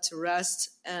well to rest.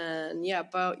 And yeah,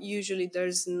 but usually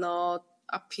there's not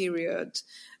a period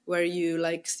where you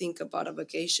like think about a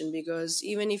vacation, because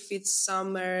even if it's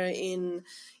summer in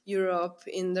Europe,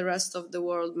 in the rest of the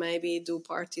world maybe do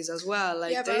parties as well.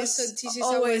 Like there's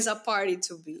always a party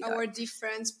to be. Our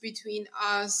difference between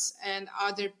us and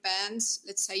other bands,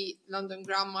 let's say London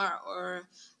Grammar or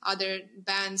other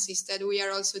bands, is that we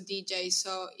are also DJs.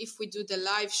 So if we do the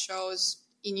live shows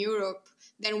in Europe,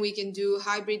 then we can do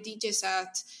hybrid DJ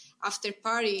set after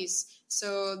parties.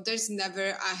 So there's never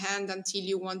a hand until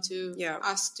you want to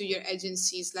ask to your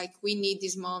agencies, like, we need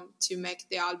this month to make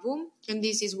the album. And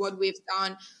this is what we've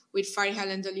done with Fire Hell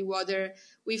and Holy Water.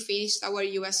 We finished our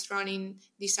US run in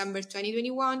December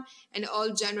 2021, and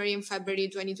all January and February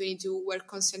 2022 were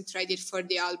concentrated for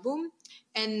the album.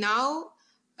 And now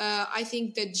I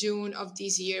think that June of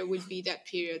this year will be that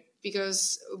period,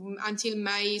 because until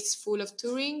May it's full of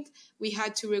touring. We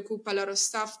had to recoup a lot of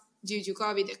stuff due to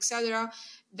COVID, etc.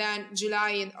 Then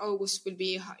July and August will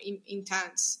be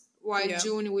intense, while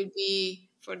June will be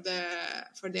for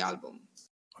the album.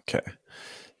 Okay.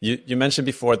 You mentioned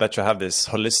before that you have this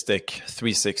holistic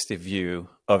 360 view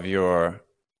of your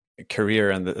career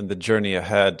and the journey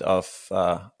ahead of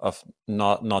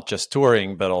not just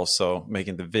touring, but also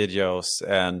making the videos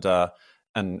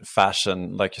and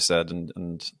fashion, like you said,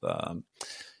 and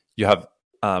you have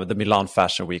the Milan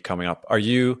Fashion Week coming up. Are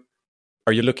you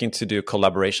looking to do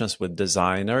collaborations with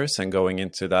designers and going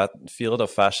into that field of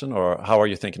fashion, or how are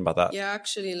you thinking about that? Yeah,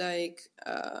 actually, like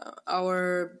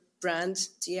our brand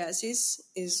Diasis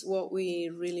is what we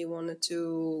really wanted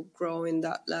to grow in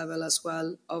that level as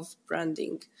well of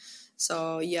branding.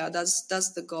 So yeah,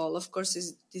 that's the goal. Of course,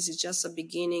 this is just a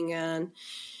beginning, and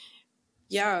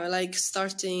yeah, like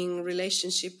starting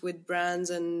relationship with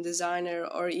brands and designer,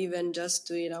 or even just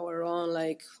doing our own.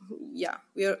 Like, yeah,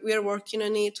 we are working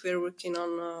on it. We're working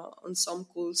on some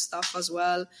cool stuff as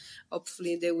well.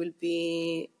 Hopefully,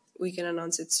 we can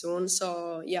announce it soon.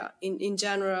 So yeah, in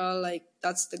general, like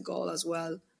that's the goal as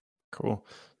well. Cool.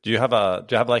 Do you have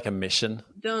like a mission?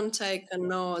 Don't take a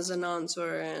no as an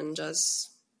answer, and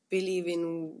just believe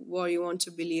in what you want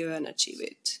to believe and achieve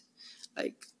it.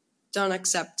 Like, don't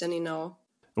accept any no.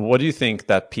 What do you think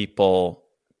that people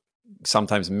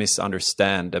sometimes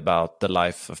misunderstand about the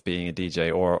life of being a DJ,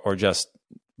 or just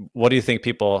what do you think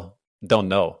people don't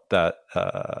know that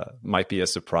might be a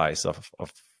surprise of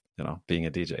being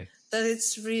a DJ? That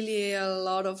it's really a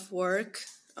lot of work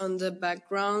on the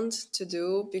background to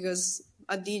do, because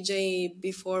a DJ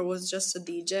before was just a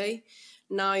DJ.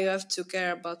 Now you have to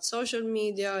care about social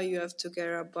media, you have to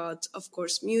care about, of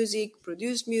course, music,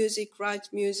 produce music, write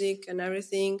music and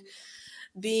everything.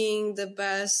 Being the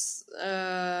best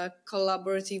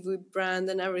collaborative with brand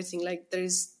and everything. Like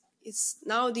it's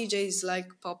now DJs like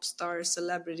pop stars,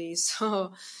 celebrities.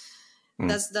 So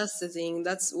that's the thing.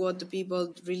 That's what the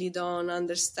people really don't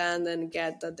understand and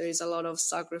get, that there is a lot of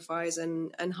sacrifice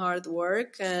and hard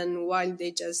work. And while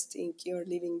they just think you're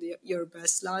living your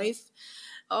best life,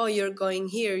 oh, you're going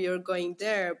here, you're going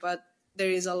there, but there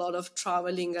is a lot of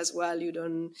traveling as well.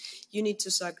 You need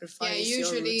to sacrifice your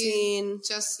routine.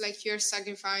 Just like you're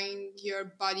sacrificing your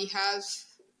body health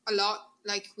a lot.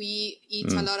 Like we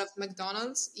eat a lot of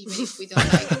McDonald's, even if we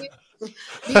don't like it.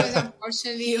 Because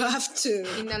unfortunately, you have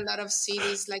to. In a lot of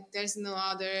cities, like there's no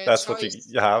other That's choice. What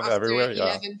you have after everywhere.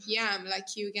 11 p.m. Like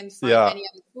you can find any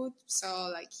other food. So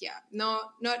like,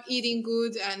 not eating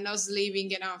good and not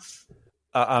sleeping enough.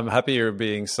 I'm happy you're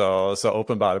being so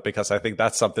open about it, because I think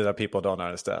that's something that people don't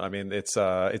understand. I mean, it's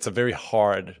a very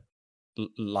hard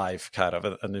life kind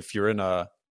of, and if you're in a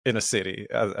city,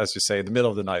 as you say, in the middle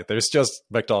of the night, there's just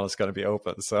McDonald's going to be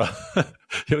open, so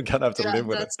you're gonna have to live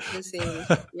with it. That's the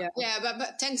thing. Yeah,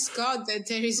 but thanks God that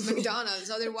there is McDonald's.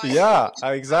 Otherwise,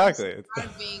 exactly.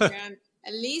 And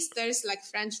at least there's like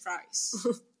French fries.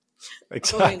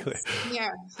 Exactly.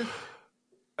 Yeah.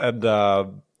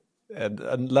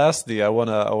 And lastly, I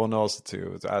wanna also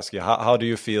to ask you, how do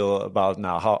you feel about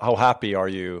now? How happy are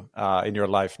you in your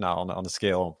life now on a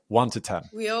scale of 1 to 10?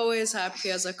 We're always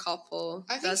happy as a couple.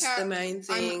 That's the main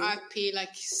thing. I'm happy,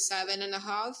 like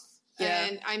 7.5. Yeah,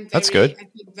 and I'm That's good. I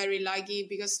feel very lucky,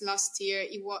 because last year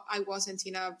I wasn't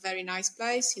in a very nice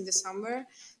place in the summer,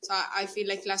 so I feel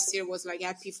like last year was like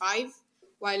happy 5.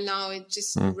 while now it's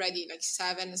just ready, like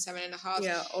 7.5.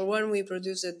 Yeah, or when we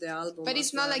produced the album. But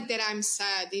it's not like that I'm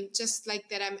sad. It's just like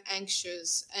that I'm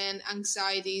anxious, and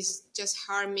anxiety is just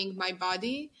harming my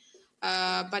body.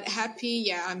 But happy,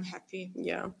 yeah, I'm happy.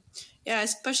 Yeah,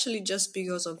 especially just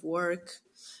because of work.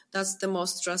 That's the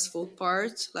most stressful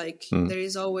part. Like there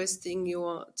is always things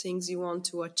you want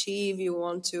to achieve, you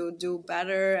want to do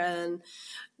better, and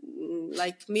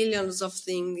like millions of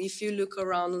things. If you look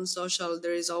around on social,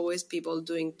 there is always people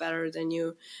doing better than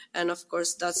you, and of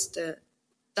course that's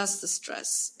the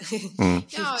stress.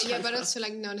 But also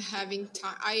like not having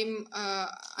time.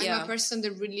 I'm a person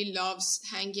that really loves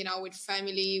hanging out with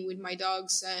family, with my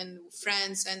dogs and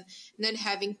friends, and not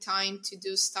having time to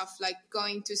do stuff like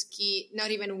going to ski, not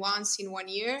even once in 1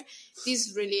 year.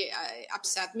 This really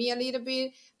upset me a little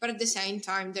bit. But at the same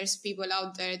time, there's people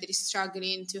out there that is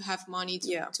struggling to have money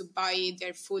to buy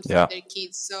their food for their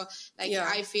kids. So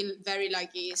I feel very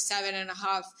lucky,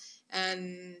 7.5,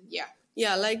 and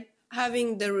like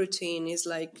having the routine is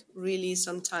like really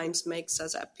sometimes makes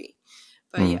us happy.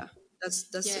 But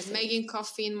that's making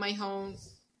coffee in my home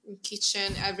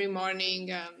kitchen every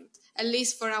morning, at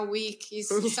least for a week, is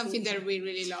something that we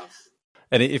really love.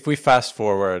 And if we fast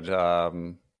forward,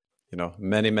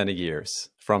 many years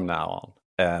from now on,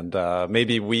 and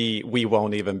maybe we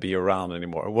won't even be around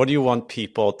anymore, what do you want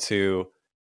people to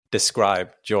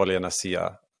describe Giolí and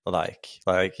Assia like?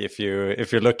 Like if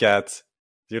you look at,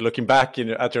 you're looking back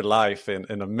at your life in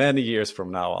many years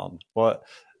from now on,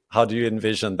 how do you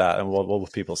envision that, and what will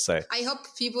people say? I hope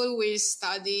people will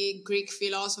study Greek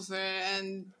philosopher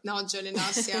and not Giolí and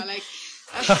Assia.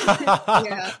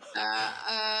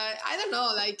 I don't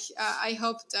know. I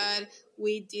hope that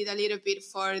we did a little bit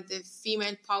for the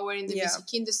female power in the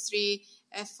music industry,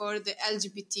 for the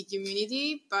LGBT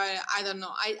community. But I don't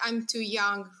know. I'm too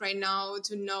young right now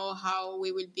to know how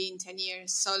we will be in 10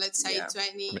 years. So let's say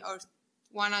 20 or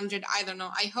 100, I don't know.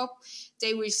 I hope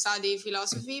they will study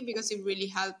philosophy because it really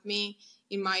helped me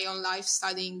in my own life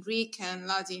studying Greek and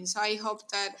Latin. So I hope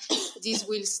that this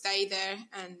will stay there.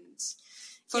 And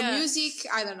for music,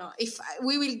 I don't know. If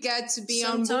we will get to be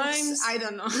on books, I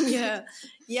don't know.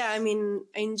 I mean,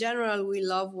 in general, we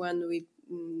love when we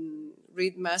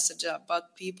read message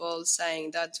about people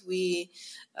saying that we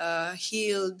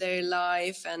heal their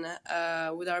life and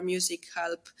with our music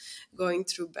help going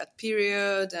through bad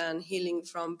period and healing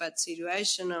from bad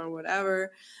situation or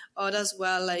whatever. Or as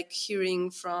well, like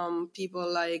hearing from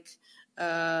people like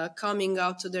coming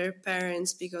out to their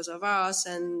parents because of us,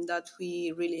 and that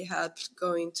we really helped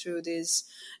going through this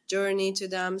journey to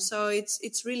them. So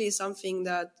it's really something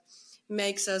that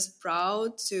makes us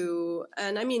proud to.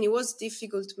 And I mean, it was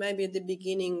difficult maybe at the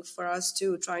beginning for us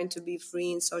too, trying to be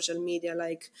free in social media,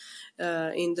 like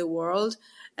in the world.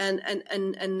 And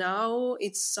now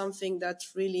it's something that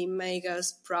really makes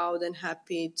us proud and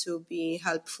happy to be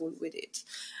helpful with it.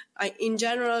 In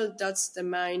general, that's the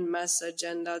main message,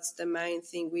 and that's the main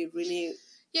thing we really.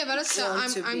 Yeah, but also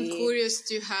I'm curious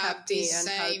to have this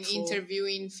same interview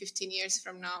in 15 years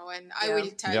from now, and I will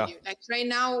tell you. Like right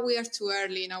now, we are too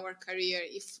early in our career.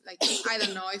 If I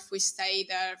don't know if we stay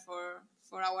there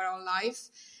for our own life,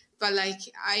 but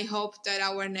I hope that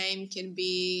our name can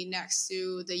be next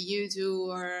to the U2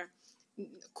 or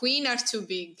Queen are too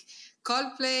big.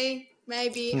 Coldplay,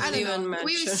 maybe. I don't know.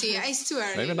 We will see. It's too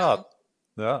early. Maybe not.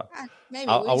 Yeah, maybe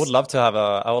I would love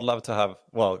to have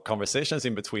conversations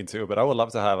in between too, but I would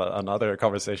love to have another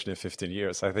conversation in 15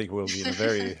 years. I think we'll be in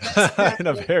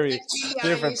a very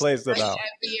different place than now.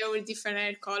 Every year with different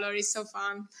hair color is so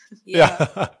fun.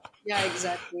 Yeah,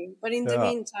 exactly. But in the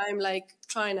meantime,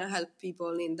 trying to help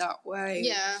people in that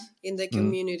way, in the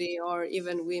community or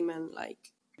even women,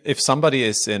 if somebody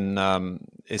is in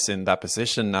that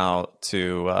position now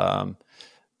to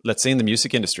let's say in the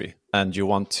music industry, and you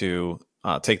want to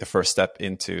take the first step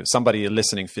into somebody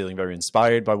listening, feeling very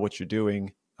inspired by what you're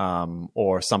doing,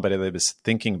 or somebody that was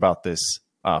thinking about this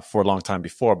for a long time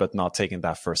before, but not taking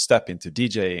that first step into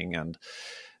DJing, and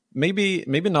maybe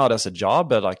not as a job,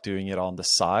 but doing it on the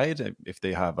side, if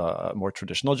they have a more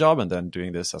traditional job and then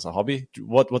doing this as a hobby.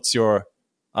 What's your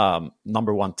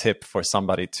number one tip for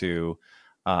somebody to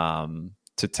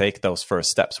take those first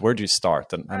steps? Where do you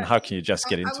start, and how can you just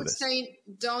get into this? I would say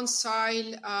don't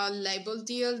sign a label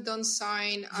deal, don't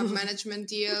sign a management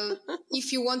deal.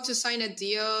 If you want to sign a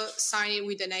deal, sign it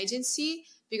with an agency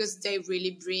because they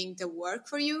really bring the work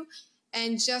for you,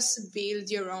 and just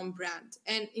build your own brand.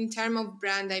 And in terms of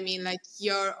brand, I mean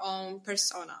your own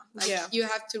persona. You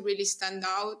have to really stand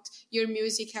out. Your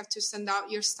music have to stand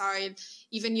out, your style,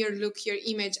 even your look, your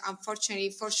image.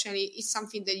 Fortunately, it's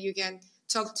something that you can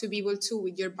talk to people too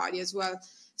with your body as well.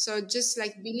 So just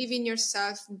like believe in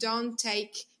yourself. Don't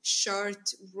take short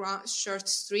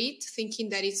street thinking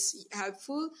that it's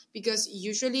helpful, because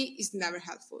usually it's never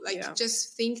helpful. Like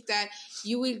just think that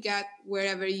you will get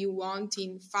wherever you want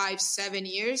in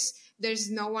 5-7 years. There's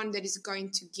no one that is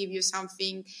going to give you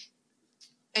something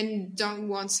and don't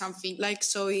want something like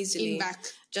so easily in back.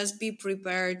 Just be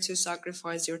prepared to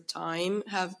sacrifice your time,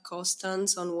 have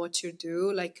constance on what you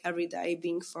do, like every day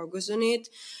being focused on it.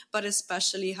 But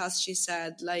especially, as she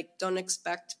said, like don't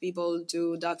expect people to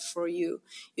do that for you.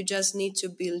 You just need to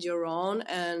build your own,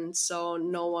 and so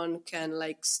no one can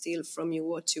like steal from you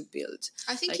what you build.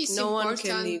 I think like, it's no important.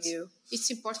 One can leave you.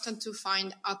 It's important to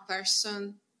find a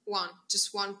person,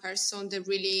 just one person that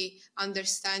really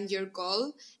understand your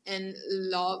goal and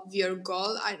love your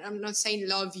goal. I'm not saying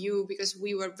love you, because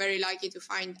we were very lucky to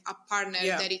find a partner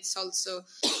that it's also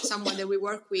someone that we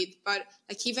work with, but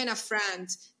like even a friend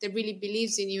that really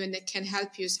believes in you and that can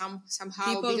help you somehow.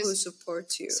 People who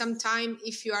support you. Sometimes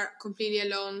if you are completely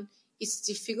alone, it's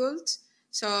difficult.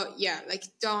 So like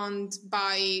don't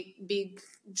buy big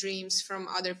dreams from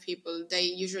other people. They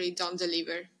usually don't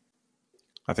deliver.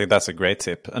 I think that's a great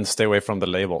tip. And stay away from the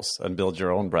labels and build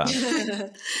your own brand.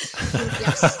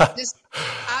 Yes, just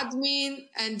admin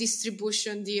and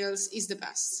distribution deals is the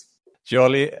best.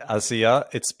 Giolí, Assia,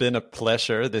 it's been a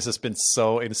pleasure. This has been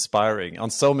so inspiring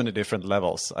on so many different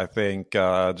levels. I think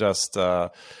the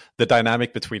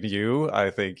dynamic between you, I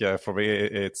think for me,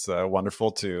 it's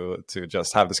wonderful to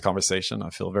just have this conversation. I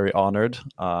feel very honored.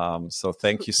 So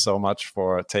thank you so much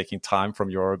for taking time from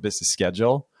your busy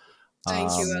schedule.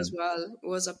 Thank you as well. It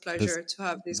was a pleasure to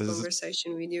have this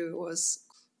conversation with you. It was.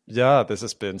 Yeah, this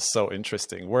has been so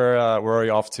interesting. Where are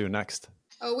you off to next?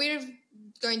 We're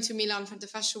going to Milan for the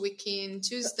Fashion Week in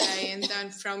Tuesday, and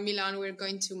then from Milan we're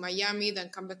going to Miami, then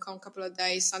come back home a couple of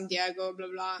days, San Diego, blah,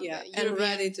 blah. Yeah, and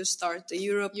ready to start the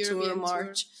European tour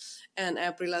March and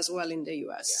April as well in the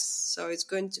US. Yes. So it's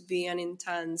going to be an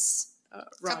intense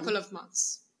run. Couple of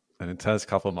months. An intense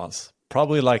couple of months.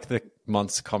 Probably like the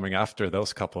months coming after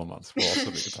those couple of months will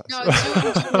also be intense. No,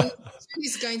 June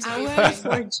is going to be waiting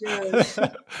for June.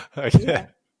 Okay. Yeah.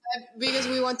 Because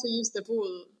we want to use the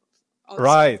pool also.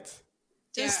 Right.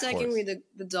 Just taking with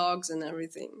the dogs and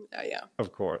everything. Yeah.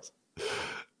 Of course.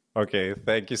 Okay.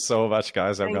 Thank you so much,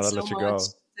 guys. I'm going to let you go.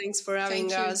 Thanks for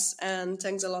having us. And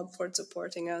thanks a lot for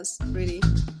supporting us. Really.